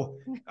 So,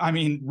 I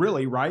mean,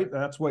 really, right?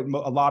 That's what a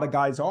lot of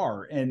guys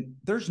are. And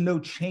there's no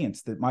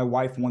chance that my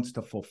wife wants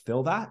to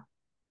fulfill that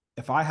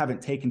if I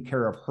haven't taken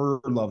care of her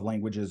love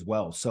language as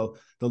well. So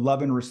the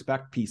love and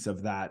respect piece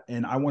of that.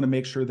 And I want to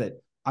make sure that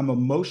I'm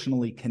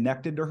emotionally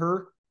connected to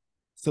her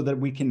so that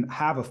we can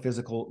have a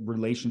physical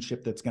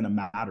relationship that's going to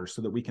matter,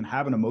 so that we can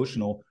have an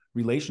emotional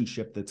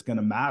relationship that's going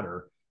to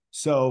matter.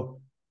 So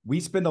we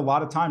spend a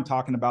lot of time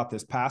talking about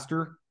this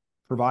pastor,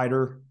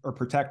 provider, or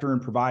protector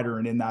and provider,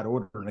 and in that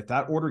order. And if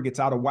that order gets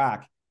out of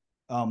whack,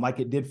 like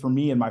it did for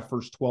me in my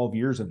first 12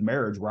 years of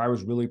marriage, where I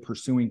was really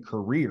pursuing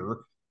career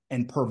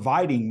and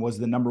providing was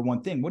the number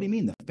one thing. What do you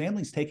mean? The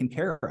family's taken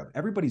care of.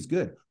 Everybody's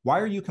good. Why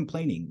are you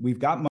complaining? We've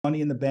got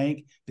money in the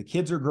bank. The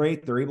kids are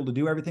great. They're able to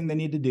do everything they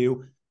need to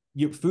do.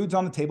 Food's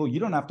on the table.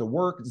 You don't have to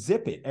work.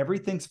 Zip it.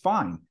 Everything's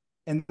fine.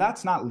 And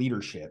that's not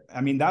leadership.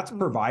 I mean, that's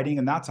providing,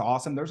 and that's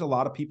awesome. There's a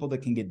lot of people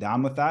that can get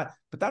down with that,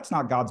 but that's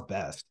not God's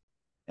best.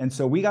 And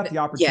so we got the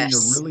opportunity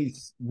to really,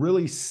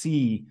 really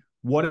see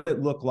what it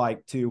looked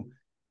like to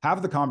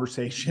have the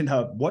conversation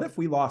of what if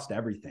we lost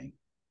everything?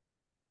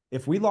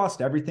 If we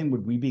lost everything,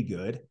 would we be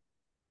good?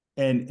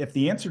 And if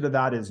the answer to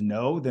that is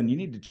no, then you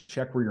need to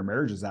check where your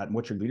marriage is at and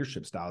what your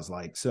leadership style is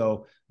like.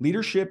 So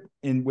leadership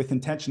with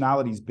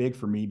intentionality is big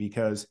for me,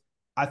 because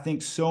I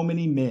think so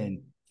many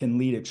men can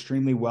lead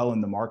extremely well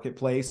in the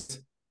marketplace,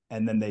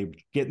 and then they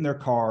get in their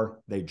car,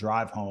 they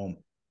drive home,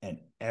 and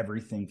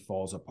everything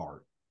falls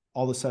apart.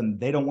 All of a sudden,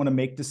 they don't want to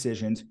make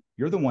decisions.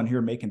 You're the one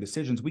here making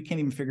decisions. We can't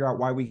even figure out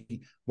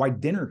why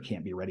dinner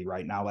can't be ready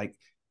right now.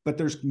 But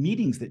there's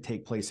meetings that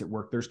take place at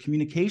work. There's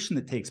communication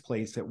that takes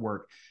place at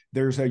work.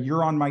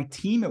 You're on my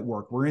team at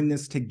work. We're in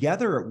this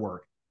together at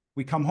work.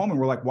 We come home and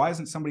we're like, why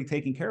isn't somebody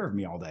taking care of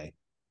me all day?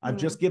 I've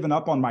just given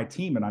up on my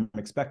team and I'm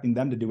expecting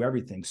them to do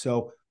everything.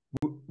 So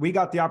we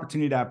got the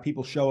opportunity to have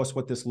people show us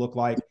what this looked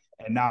like.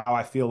 And now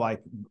I feel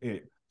like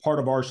part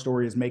of our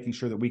story is making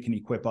sure that we can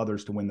equip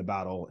others to win the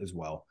battle as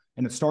well.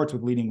 And it starts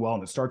with leading well,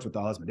 and it starts with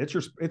the husband.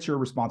 It's your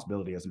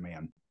responsibility as a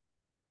man.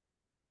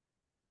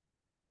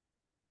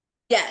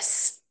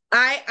 Yes.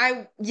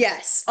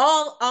 Yes,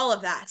 all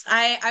of that.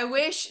 I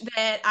wish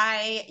that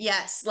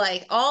yes,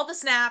 like all the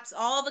snaps,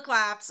 all the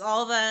claps,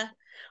 all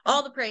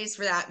the praise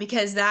for that,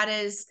 because that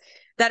is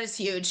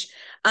huge.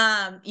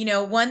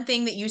 One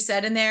thing that you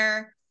said in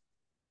there,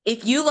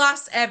 if you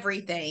lost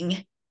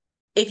everything,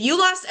 if you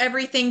lost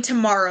everything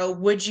tomorrow,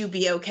 would you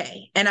be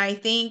okay? And I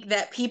think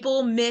that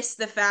people miss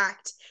the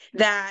fact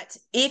that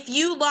if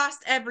you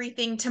lost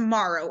everything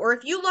tomorrow, or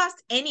if you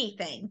lost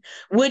anything,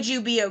 would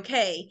you be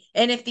okay?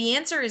 And if the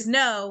answer is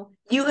no,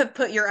 you have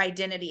put your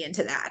identity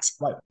into that.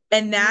 Right.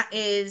 And that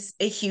is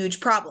a huge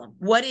problem.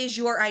 What is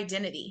your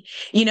identity?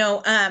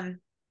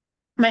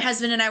 My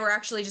husband and I were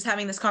actually just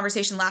having this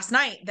conversation last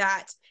night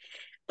that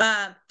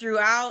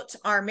throughout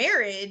our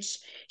marriage,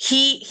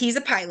 he's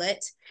a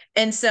pilot.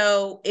 And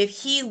so if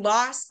he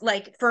lost,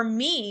 like for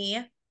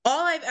me,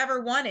 all I've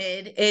ever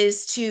wanted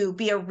is to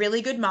be a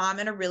really good mom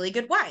and a really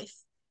good wife,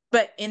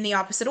 but in the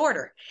opposite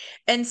order.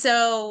 And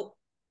so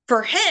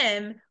for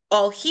him,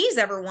 all he's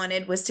ever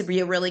wanted was to be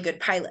a really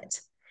good pilot.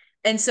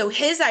 And so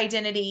his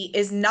identity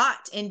is not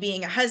in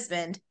being a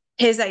husband.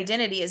 His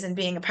identity is in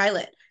being a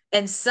pilot.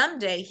 And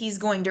someday he's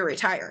going to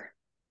retire.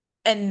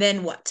 And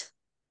then what?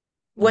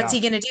 What's he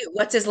going to do?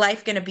 What's his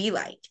life going to be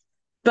like?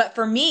 But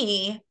for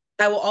me,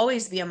 I will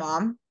always be a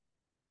mom.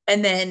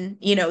 And then,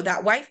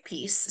 that wife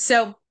piece.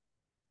 So,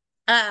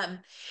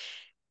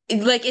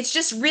 it's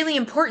just really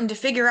important to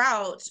figure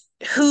out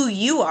who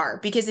you are,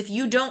 because if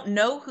you don't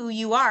know who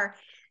you are,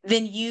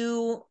 then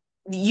you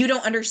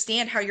don't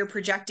understand how you're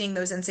projecting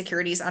those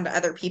insecurities onto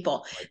other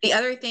people. Right. The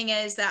other thing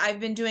is that I've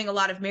been doing a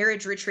lot of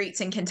marriage retreats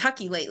in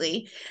Kentucky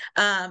lately,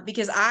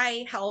 because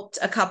I helped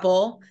a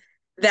couple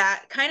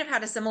that kind of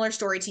had a similar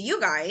story to you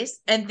guys.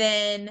 And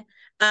then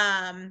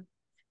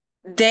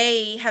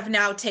they have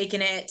now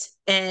taken it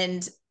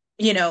and,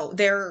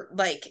 they're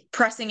like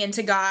pressing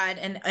into God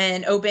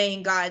and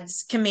obeying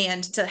God's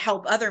command to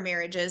help other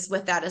marriages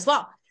with that as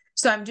well.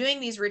 So I'm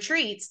doing these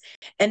retreats,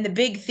 and the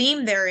big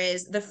theme there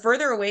is the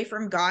further away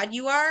from God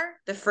you are,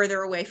 the further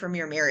away from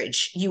your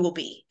marriage you will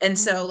be. And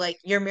so like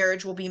your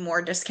marriage will be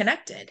more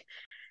disconnected.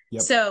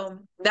 Yep. So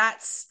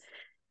that's,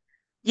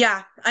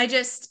 yeah, I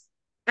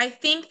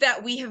think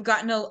that we have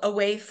gotten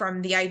away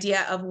from the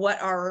idea of what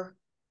our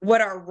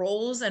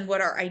roles and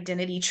what our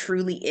identity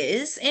truly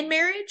is in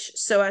marriage.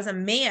 So as a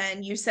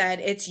man, you said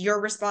it's your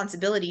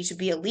responsibility to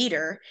be a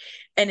leader,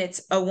 and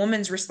it's a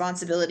woman's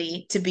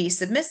responsibility to be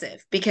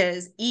submissive,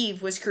 because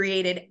Eve was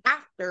created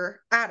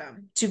after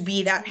Adam to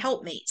be that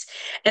helpmate.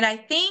 And I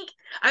think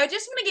I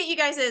just want to get you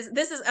guys'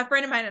 this is a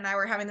friend of mine and I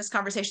were having this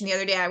conversation the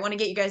other day. I want to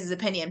get you guys'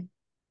 opinion.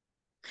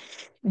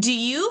 Do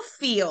you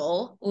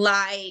feel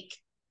like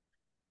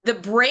the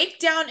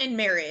breakdown in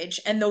marriage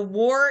and the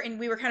war, and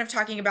we were kind of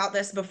talking about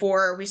this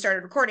before we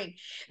started recording,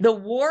 the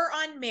war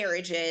on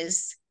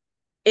marriages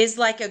is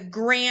like a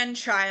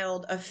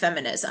grandchild of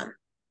feminism?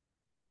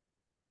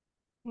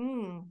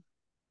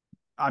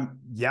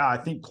 I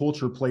think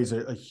culture plays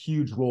a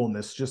huge role in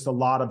this. Just a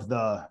lot of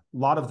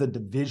the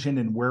division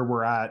and where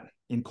we're at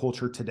in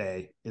culture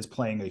today is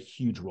playing a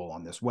huge role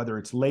on this, whether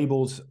it's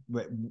labels,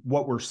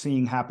 what we're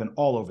seeing happen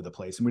all over the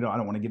place. And I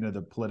don't want to get into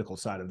the political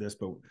side of this,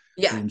 but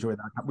yeah,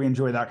 we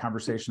enjoy that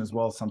conversation as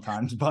well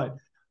sometimes. But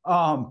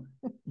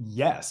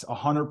yes,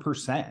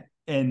 100%.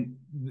 And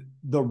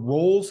the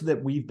roles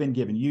that we've been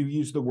given, you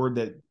used the word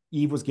that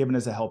Eve was given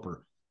as a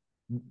helper.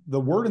 The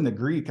word in the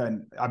Greek,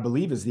 I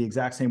believe, is the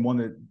exact same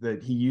one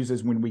that he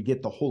uses when we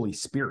get the Holy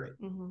Spirit.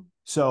 Mm-hmm.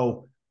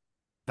 So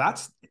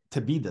that's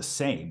to be the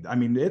same. I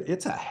mean,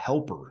 it's a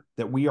helper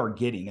that we are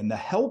getting, and the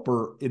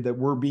helper that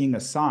we're being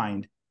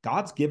assigned,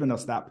 God's given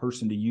us that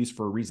person to use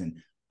for a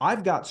reason.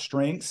 I've got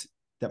strengths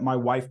that my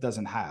wife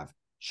doesn't have.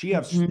 She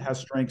has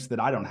strengths that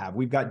I don't have.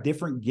 We've got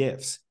different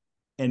gifts.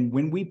 And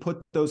when we put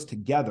those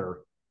together,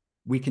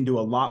 we can do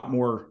a lot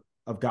more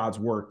of God's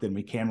work than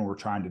we can when we're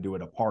trying to do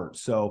it apart.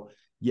 So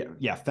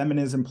yeah,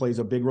 feminism plays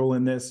a big role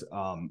in this.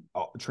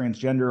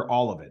 Transgender,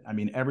 all of it. I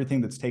mean,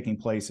 everything that's taking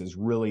place is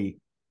really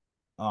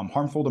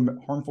harmful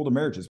to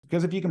marriages,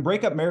 because if you can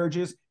break up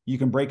marriages, you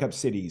can break up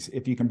cities.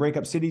 If you can break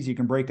up cities, you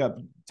can break up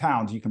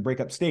towns, you can break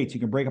up states, you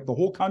can break up the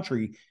whole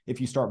country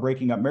if you start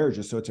breaking up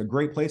marriages. So it's a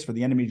great place for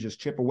the enemy to just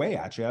chip away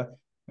at you.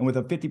 And with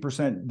a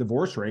 50%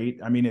 divorce rate,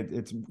 I mean,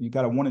 it's you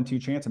got a 1 in 2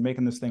 chance of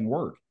making this thing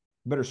work.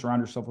 You better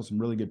surround yourself with some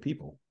really good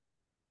people.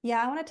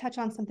 Yeah, I want to touch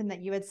on something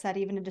that you had said,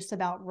 even just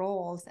about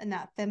roles and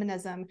that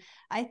feminism.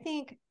 I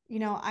think,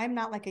 I'm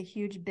not like a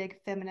huge, big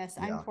feminist.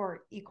 Yeah. I'm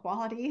for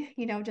equality,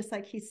 just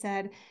like he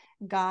said,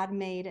 God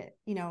made,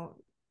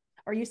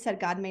 or you said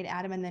God made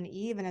Adam and then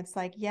Eve. And it's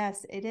like,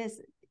 yes, it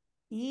is.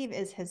 Eve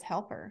is his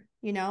helper,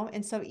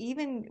 and so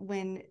even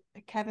when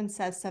Kevin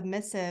says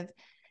submissive,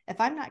 if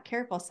I'm not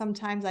careful,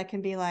 sometimes I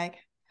can be like,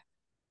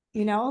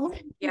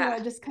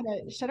 just kind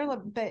of shut her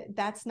lip, but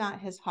that's not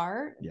his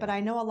heart. Yeah. But I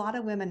know a lot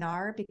of women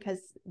are, because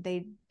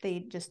they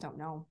just don't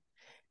know.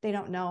 They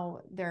don't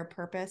know their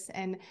purpose.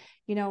 And,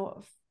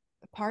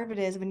 part of it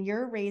is when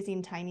you're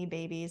raising tiny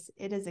babies,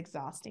 it is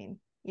exhausting.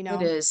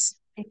 It is.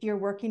 If you're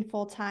working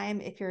full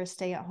time, if you're a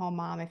stay-at-home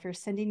mom, if you're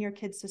sending your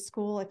kids to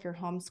school, if you're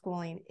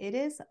homeschooling, it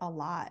is a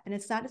lot. And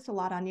it's not just a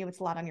lot on you, it's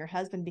a lot on your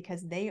husband,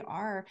 because they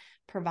are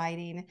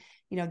providing,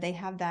 they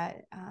have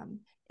that,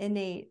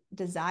 innate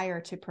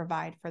desire to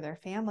provide for their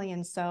family.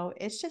 And so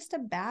it's just a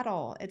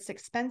battle. It's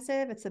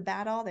expensive. It's a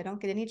battle. They don't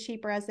get any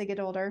cheaper as they get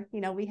older.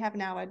 We have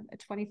now a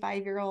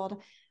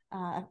 25-year-old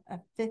a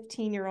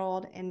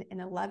 15-year-old and an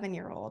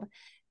 11-year-old,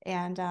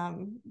 and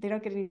they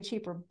don't get any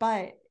cheaper,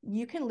 but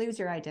you can lose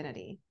your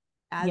identity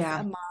as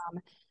a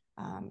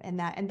mom.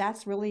 And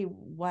that's really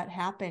what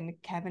happened.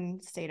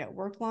 Kevin stayed at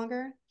work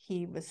longer.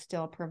 He was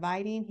still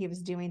providing. He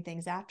was doing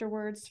things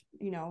afterwards,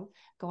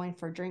 going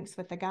for drinks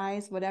with the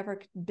guys,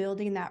 whatever,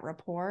 building that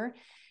rapport.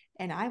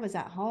 And I was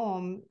at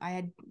home. I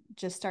had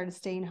just started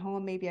staying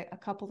home maybe a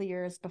couple of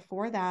years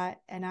before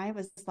that. And I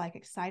was like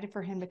excited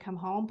for him to come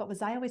home, but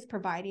was I always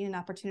providing an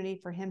opportunity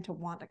for him to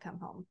want to come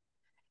home?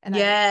 And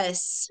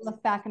yes, I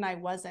look back and I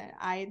wasn't.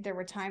 There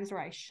were times where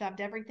I shoved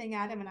everything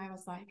at him and I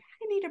was like,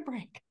 I need a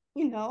break,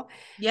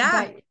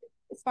 yeah, But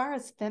as far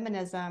as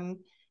feminism,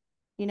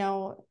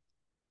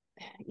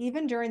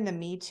 even during the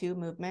Me Too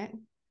movement,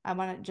 I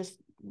want to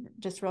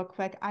just real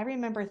quick. I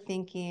remember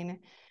thinking,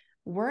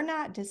 we're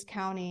not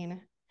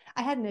discounting.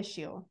 I had an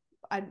issue,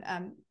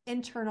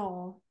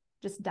 internal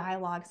just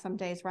dialogue some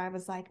days where I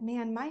was like,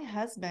 man, my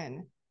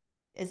husband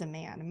is a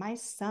man. My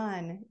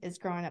son is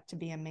growing up to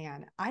be a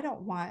man. I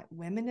don't want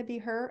women to be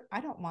hurt.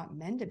 I don't want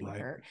men to be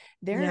hurt.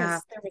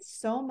 There was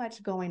so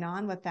much going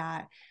on with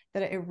that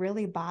it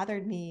really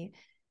bothered me.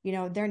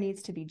 There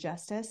needs to be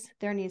justice.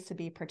 There needs to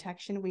be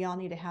protection. We all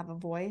need to have a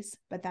voice,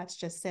 but that's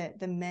just it.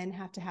 The men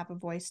have to have a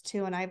voice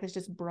too. And I was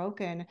just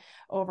broken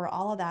over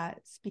all of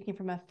that, speaking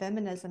from a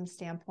feminism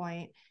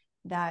standpoint,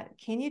 that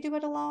can you do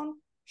it alone?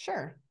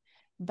 Sure.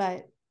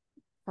 But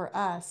for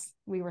us,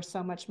 we were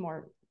so much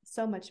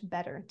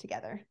better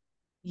together.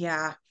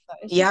 Yeah. So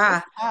it's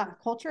Yeah. tough.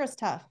 Culture is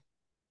tough.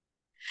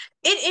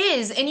 It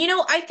is. And,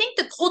 I think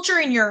the culture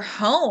in your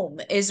home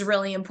is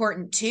really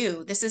important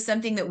too. This is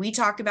something that we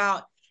talk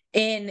about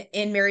in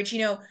marriage.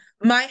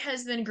 My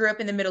husband grew up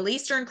in the Middle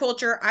Eastern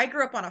culture. I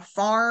grew up on a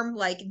farm.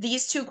 Like,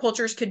 these two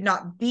cultures could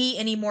not be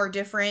any more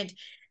different.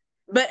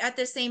 But at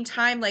the same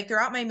time, like,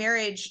 throughout my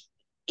marriage,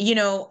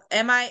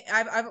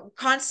 I've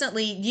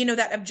constantly,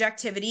 that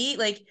objectivity,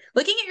 like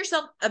looking at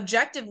yourself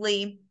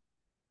objectively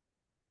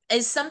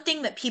is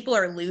something that people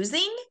are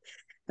losing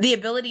the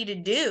ability to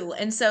do.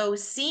 And so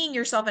seeing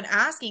yourself and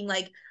asking,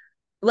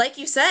 like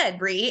you said,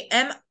 Bree,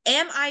 am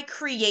I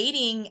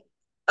creating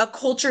a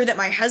culture that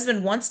my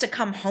husband wants to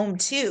come home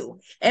to?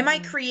 Am I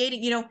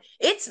creating,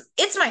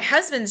 it's my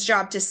husband's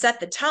job to set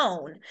the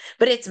tone,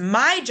 but it's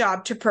my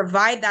job to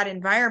provide that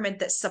environment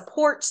that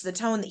supports the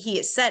tone that he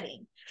is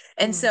setting.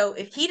 And so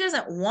if he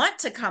doesn't want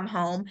to come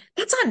home,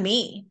 that's on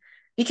me.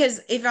 Because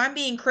if I'm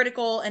being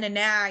critical and a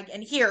nag,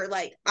 and here,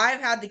 like,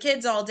 I've had the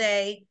kids all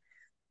day,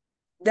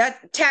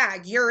 that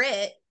tag, you're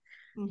it.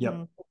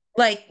 Yep.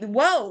 Like,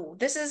 whoa,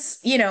 this is,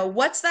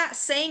 what's that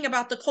saying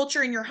about the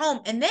culture in your home?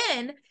 And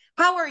then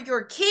how are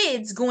your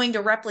kids going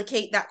to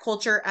replicate that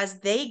culture as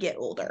they get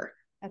older?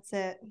 That's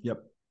it. Yep.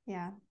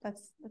 Yeah,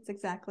 that's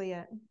exactly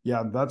it.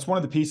 Yeah, that's one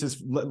of the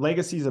pieces.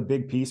 Legacy is a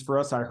big piece for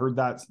us. I heard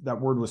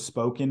that word was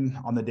spoken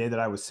on the day that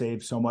I was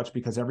saved so much,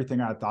 because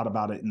everything I had thought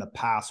about it in the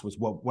past was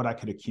what I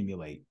could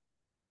accumulate.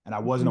 And I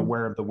wasn't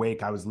aware of the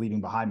wake I was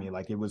leaving behind me.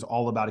 Like, it was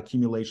all about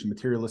accumulation,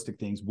 materialistic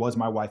things. Was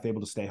my wife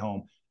able to stay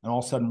home? And all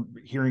of a sudden,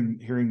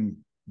 hearing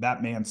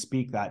that man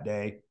speak that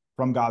day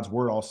from God's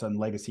word, all of a sudden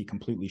legacy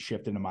completely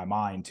shifted in my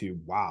mind to,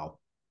 wow,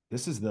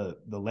 this is the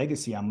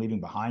legacy I'm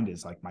leaving behind,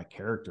 is like my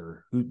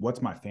character.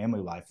 What's my family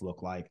life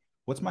look like?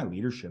 What's my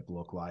leadership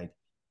look like?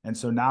 And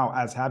so now,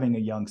 as having a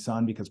young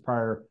son, because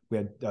prior we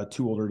had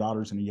two older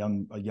daughters and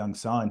a young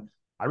son,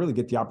 I really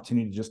get the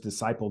opportunity to just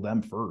disciple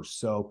them first.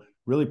 So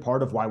really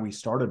part of why we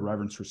started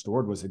Reverence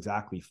Restored was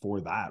exactly for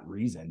that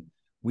reason.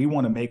 We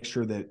want to make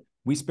sure that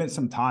we spent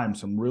some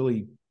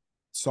really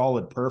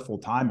solid, prayerful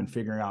time in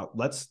figuring out,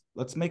 let's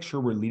make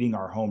sure we're leading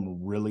our home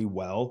really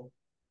well.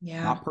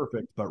 Yeah. Not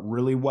perfect, but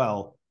really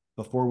well,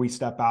 before we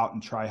step out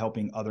and try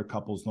helping other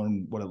couples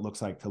learn what it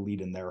looks like to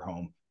lead in their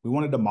home. We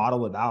wanted to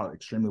model it out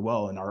extremely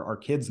well. And our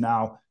kids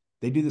now,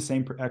 they do the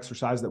same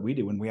exercise that we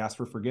do when we ask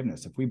for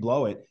forgiveness. If we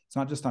blow it, it's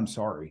not just, I'm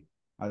sorry.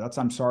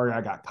 I'm sorry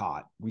I got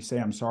caught. We say,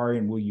 I'm sorry,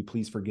 and will you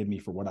please forgive me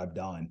for what I've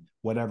done,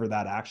 whatever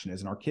that action is.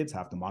 And our kids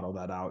have to model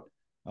that out.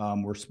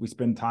 We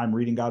spend time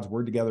reading God's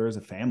word together as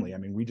a family. I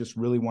mean, we just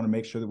really want to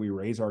make sure that we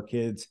raise our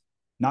kids,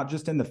 not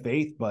just in the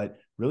faith, but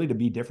really to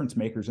be difference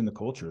makers in the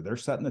culture. They're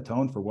setting the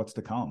tone for what's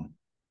to come.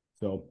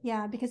 So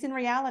yeah, because in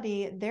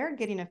reality,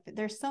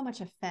 there's so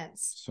much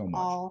offense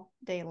all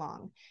day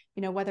long,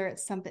 whether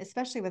it's something,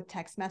 especially with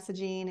text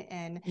messaging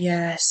and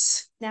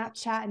yes,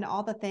 Snapchat and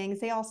all the things,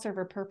 they all serve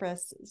a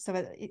purpose. So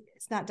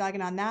it's not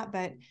dogging on that,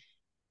 but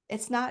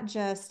it's not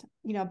just,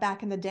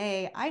 back in the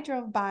day, I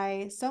drove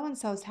by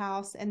so-and-so's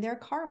house and their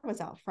car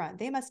was out front.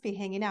 They must be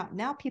hanging out.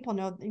 Now people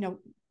know,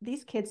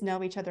 these kids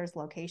know each other's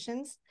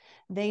locations.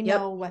 They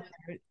know what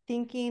they're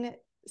thinking,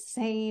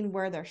 saying,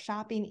 where they're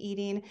shopping,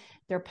 eating,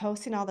 they're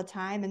posting all the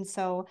time. And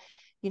so,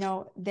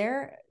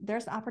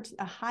 there's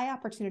a high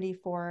opportunity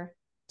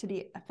to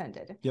be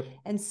offended. Yep.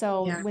 And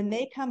so when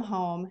they come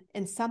home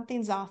and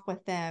something's off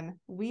with them,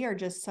 we are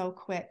just so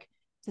quick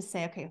to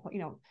say, okay,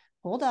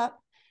 hold up.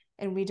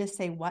 And we just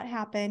say, what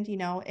happened?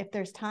 If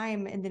there's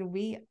time, and then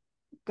we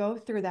go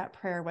through that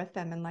prayer with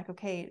them and like,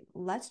 okay,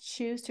 let's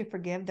choose to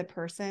forgive the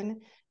person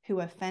who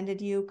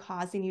offended you,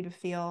 causing you to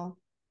feel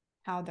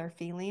how they're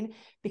feeling.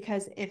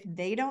 Because if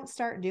they don't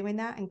start doing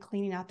that and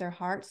cleaning out their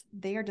hearts,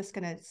 they are just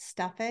going to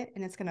stuff it,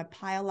 and it's going to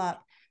pile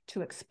up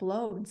to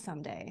explode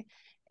someday.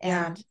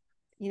 And,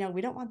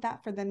 we don't want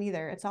that for them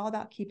either. It's all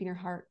about keeping your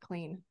heart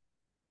clean.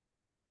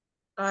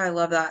 I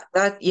love that.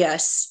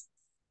 Yes,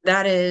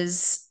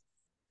 that's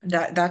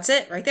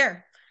it right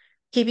there.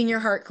 Keeping your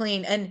heart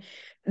clean. And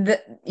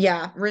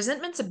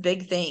resentment's a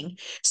big thing.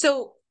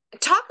 So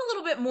talk a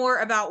little bit more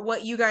about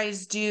what you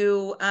guys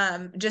do.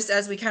 Just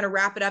as we kind of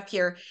wrap it up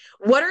here,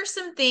 what are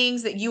some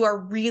things that you are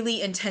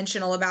really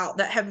intentional about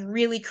that have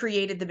really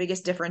created the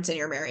biggest difference in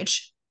your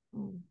marriage?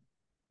 Go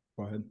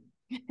ahead.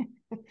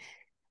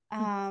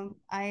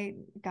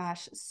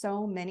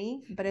 So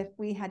many, but if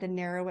we had to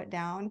narrow it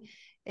down,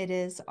 it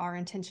is our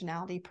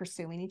intentionality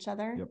pursuing each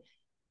other. Yep.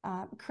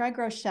 Craig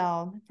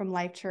Rochelle from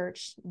Life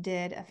Church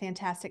did a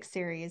fantastic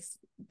series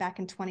back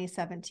in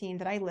 2017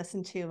 that I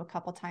listened to a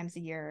couple times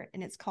a year,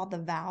 and it's called The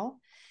Vow.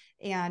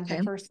 And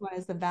the first one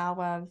is the vow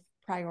of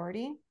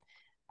priority.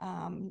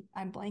 I'm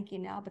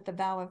blanking now, but the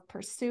vow of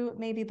pursuit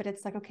maybe, but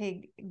it's like,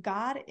 okay,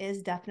 God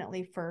is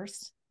definitely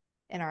first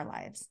in our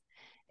lives.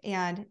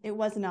 And it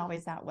wasn't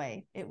always that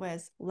way. It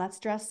was,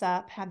 let's dress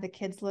up, have the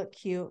kids look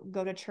cute,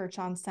 go to church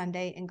on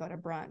Sunday, and go to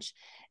brunch.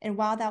 And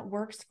while that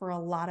works for a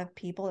lot of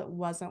people, it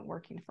wasn't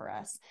working for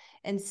us.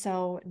 And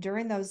so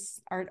during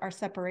our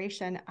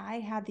separation, I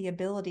had the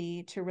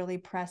ability to really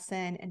press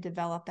in and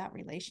develop that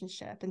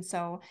relationship. And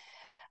so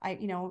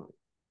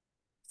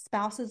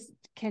spouses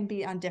can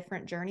be on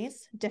different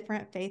journeys,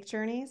 different faith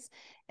journeys,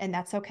 and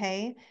that's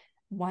okay.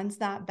 One's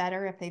not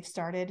better if they've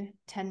started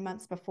 10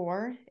 months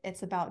before.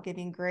 It's about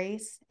giving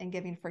grace and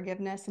giving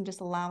forgiveness and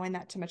just allowing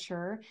that to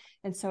mature.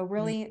 And so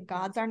really,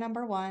 God's our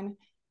number one.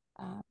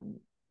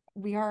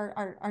 We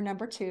are our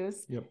number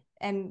twos. Yep.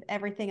 And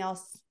everything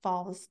else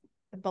falls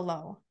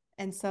below.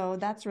 And so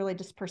that's really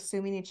just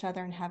pursuing each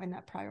other and having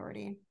that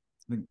priority.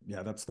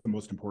 Yeah, that's the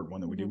most important one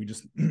that we do. We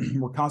just,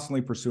 we're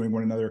constantly pursuing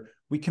one another.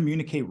 We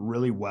communicate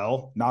really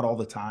well, not all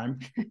the time,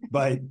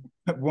 but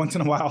once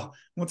in a while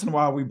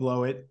we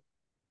blow it.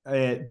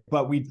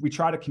 But we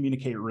try to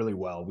communicate really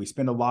well. We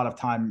spend a lot of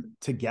time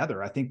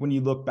together. I think when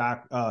you look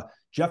back,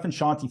 Jeff and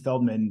Shanti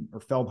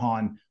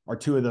Feldhahn are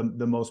two of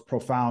the most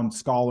profound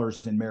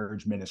scholars in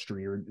marriage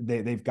ministry. Or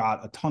they've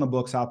got a ton of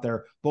books out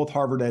there, both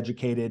Harvard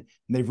educated,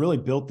 and they've really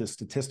built this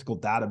statistical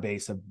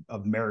database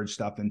of marriage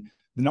stuff. And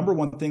the number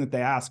one thing that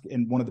they ask,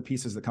 and one of the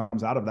pieces that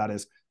comes out of that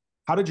is,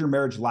 how did your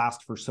marriage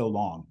last for so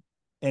long?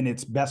 And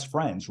it's best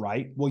friends,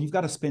 right? Well, you've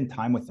got to spend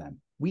time with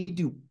them. We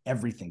do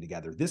everything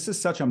together. This is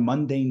such a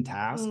mundane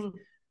task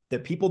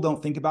that people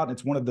don't think about. And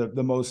it's one of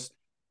the most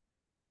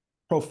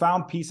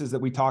profound pieces that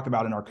we talk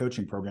about in our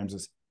coaching programs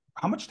is,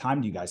 how much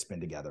time do you guys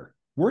spend together?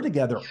 We're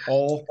together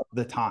all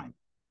the time.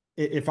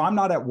 If I'm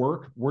not at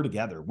work, we're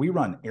together. We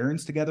run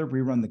errands together.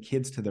 We run the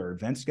kids to their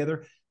events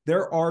together.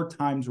 There are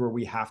times where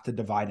we have to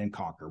divide and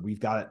conquer. We've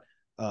got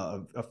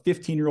a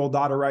 15-year-old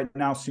daughter right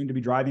now, soon to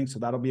be driving. So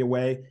that'll be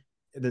away.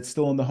 That's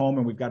still in the home.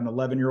 And we've got an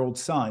 11-year-old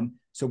son.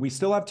 So we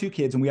still have two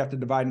kids, and we have to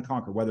divide and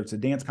conquer, whether it's a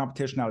dance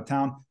competition out of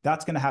town,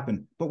 that's going to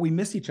happen. But we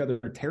miss each other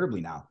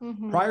terribly now.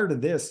 Prior to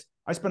this,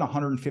 I spent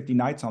 150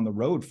 nights on the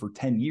road for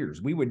 10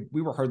 years. We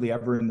were hardly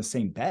ever in the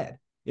same bed.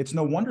 It's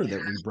no wonder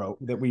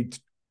that we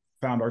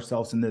found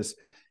ourselves in this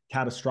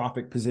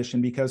catastrophic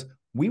position, because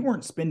we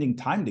weren't spending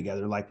time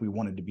together like we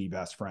wanted to be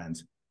best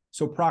friends.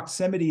 So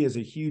proximity is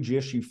a huge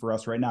issue for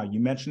us right now. You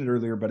mentioned it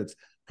earlier, but it's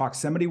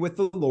proximity with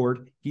the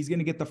Lord. He's going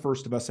to get the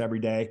first of us every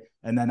day.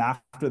 And then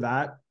after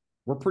that,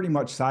 we're pretty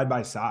much side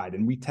by side,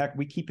 and we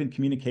keep in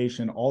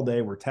communication all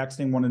day. We're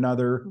texting one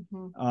another,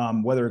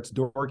 whether it's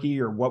dorky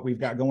or what we've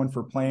got going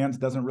for plans,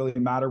 doesn't really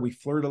matter. We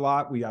flirt a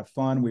lot. We have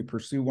fun. We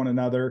pursue one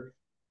another,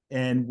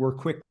 and we're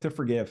quick to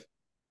forgive.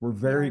 We're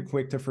very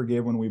quick to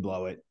forgive when we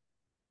blow it.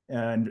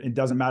 And it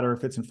doesn't matter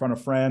if it's in front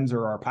of friends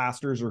or our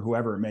pastors or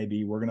whoever it may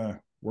be. We're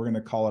going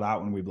to call it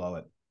out when we blow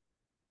it.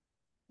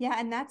 Yeah.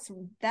 And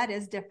that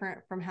is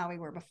different from how we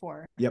were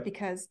before. Yep.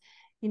 Because,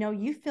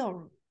 you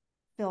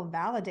feel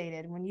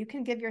validated when you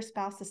can give your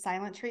spouse the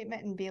silent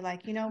treatment and be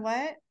like, you know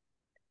what?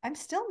 I'm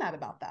still mad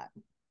about that.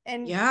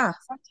 And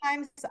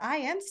sometimes I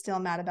am still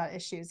mad about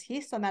issues.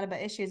 He's still mad about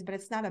issues, but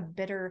it's not a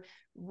bitter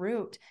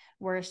root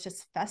where it's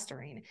just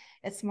festering.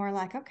 It's more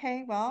like,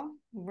 okay, well,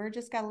 we're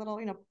just got a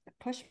little,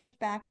 push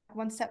back,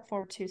 one step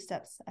forward, two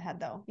steps ahead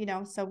though,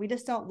 so we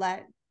just don't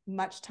let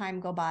much time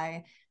go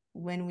by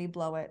when we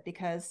blow it,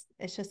 because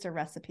it's just a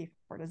recipe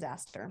for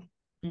disaster.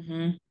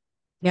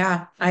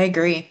 Yeah, I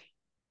agree.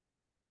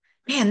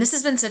 Man, this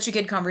has been such a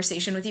good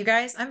conversation with you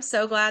guys. I'm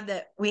so glad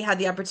that we had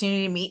the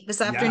opportunity to meet this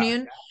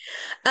afternoon.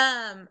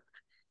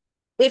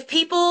 If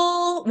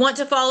people want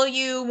to follow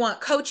you,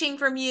 want coaching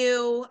from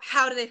you,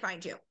 how do they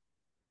find you?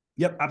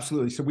 Yep,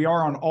 absolutely. So we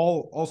are on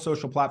all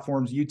social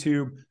platforms,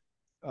 YouTube,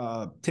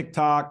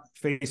 TikTok,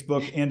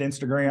 Facebook, and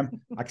Instagram.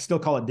 I can still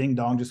call it Ding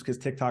Dong just because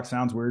TikTok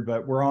sounds weird,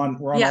 but we're on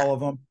all of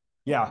them.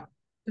 Yeah.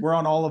 We're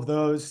on all of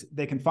those.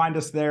 They can find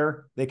us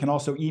there. They can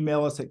also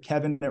email us at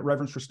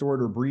Kevin@Reverence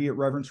Restored or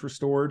Bree@Reverence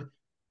Restored.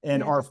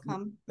 And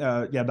 .com.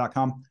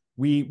 .com.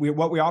 We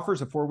what we offer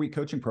is a 4-week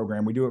coaching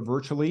program. We do it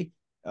virtually.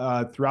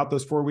 Throughout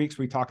those 4 weeks,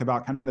 we talk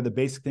about kind of the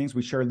basic things.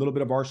 We share a little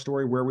bit of our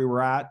story, where we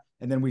were at,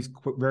 and then we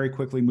very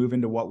quickly move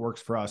into what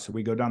works for us. So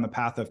we go down the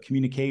path of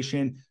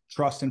communication,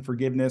 trust, and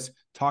forgiveness,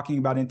 talking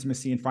about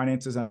intimacy and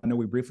finances. I know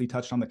we briefly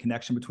touched on the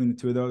connection between the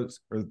two of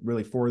those, or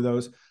really 4 of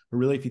those. But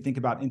really, if you think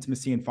about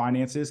intimacy and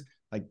finances,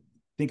 like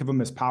think of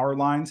them as power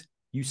lines.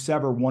 You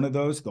sever one of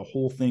those, the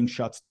whole thing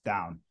shuts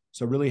down.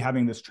 So really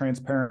having this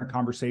transparent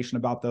conversation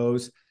about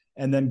those,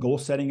 and then goal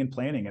setting and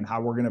planning, and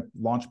how we're going to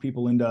launch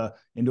people into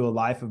a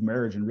life of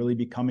marriage and really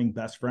becoming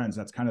best friends.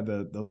 That's kind of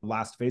the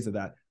last phase of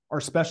that.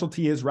 Our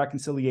specialty is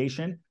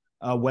reconciliation,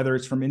 whether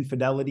it's from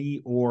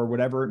infidelity or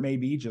whatever it may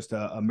be, just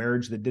a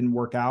marriage that didn't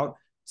work out,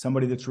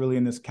 somebody that's really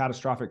in this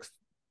catastrophic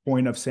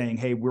point of saying,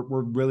 hey,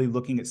 we're really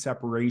looking at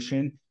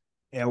separation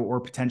or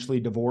potentially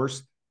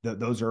divorce.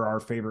 Those are our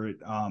favorite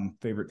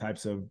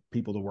types of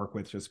people to work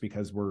with, just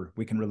because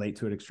we can relate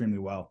to it extremely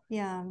well.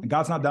 Yeah. And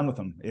God's not done with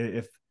them.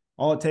 If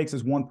all it takes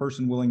is one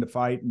person willing to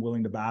fight and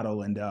willing to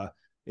battle, and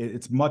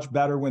it's much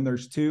better when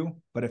there's 2.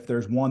 But if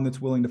there's one that's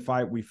willing to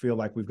fight, we feel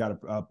like we've got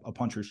a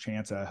puncher's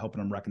chance at helping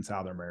them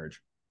reconcile their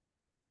marriage.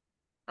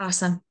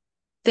 Awesome.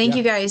 Thank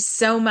you guys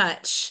so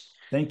much.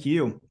 Thank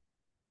you.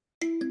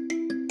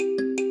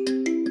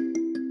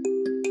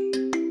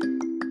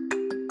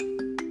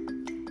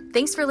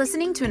 Thanks for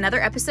listening to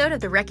another episode of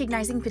the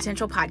Recognizing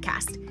Potential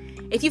podcast.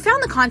 If you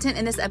found the content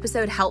in this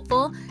episode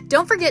helpful,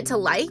 don't forget to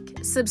like,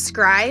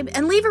 subscribe,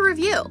 and leave a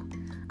review.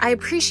 I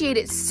appreciate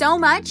it so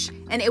much,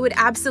 and it would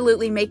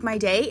absolutely make my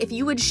day if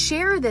you would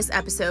share this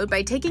episode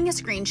by taking a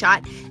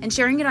screenshot and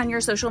sharing it on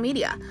your social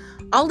media.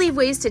 I'll leave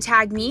ways to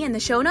tag me in the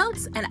show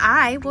notes, and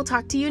I will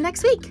talk to you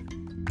next week.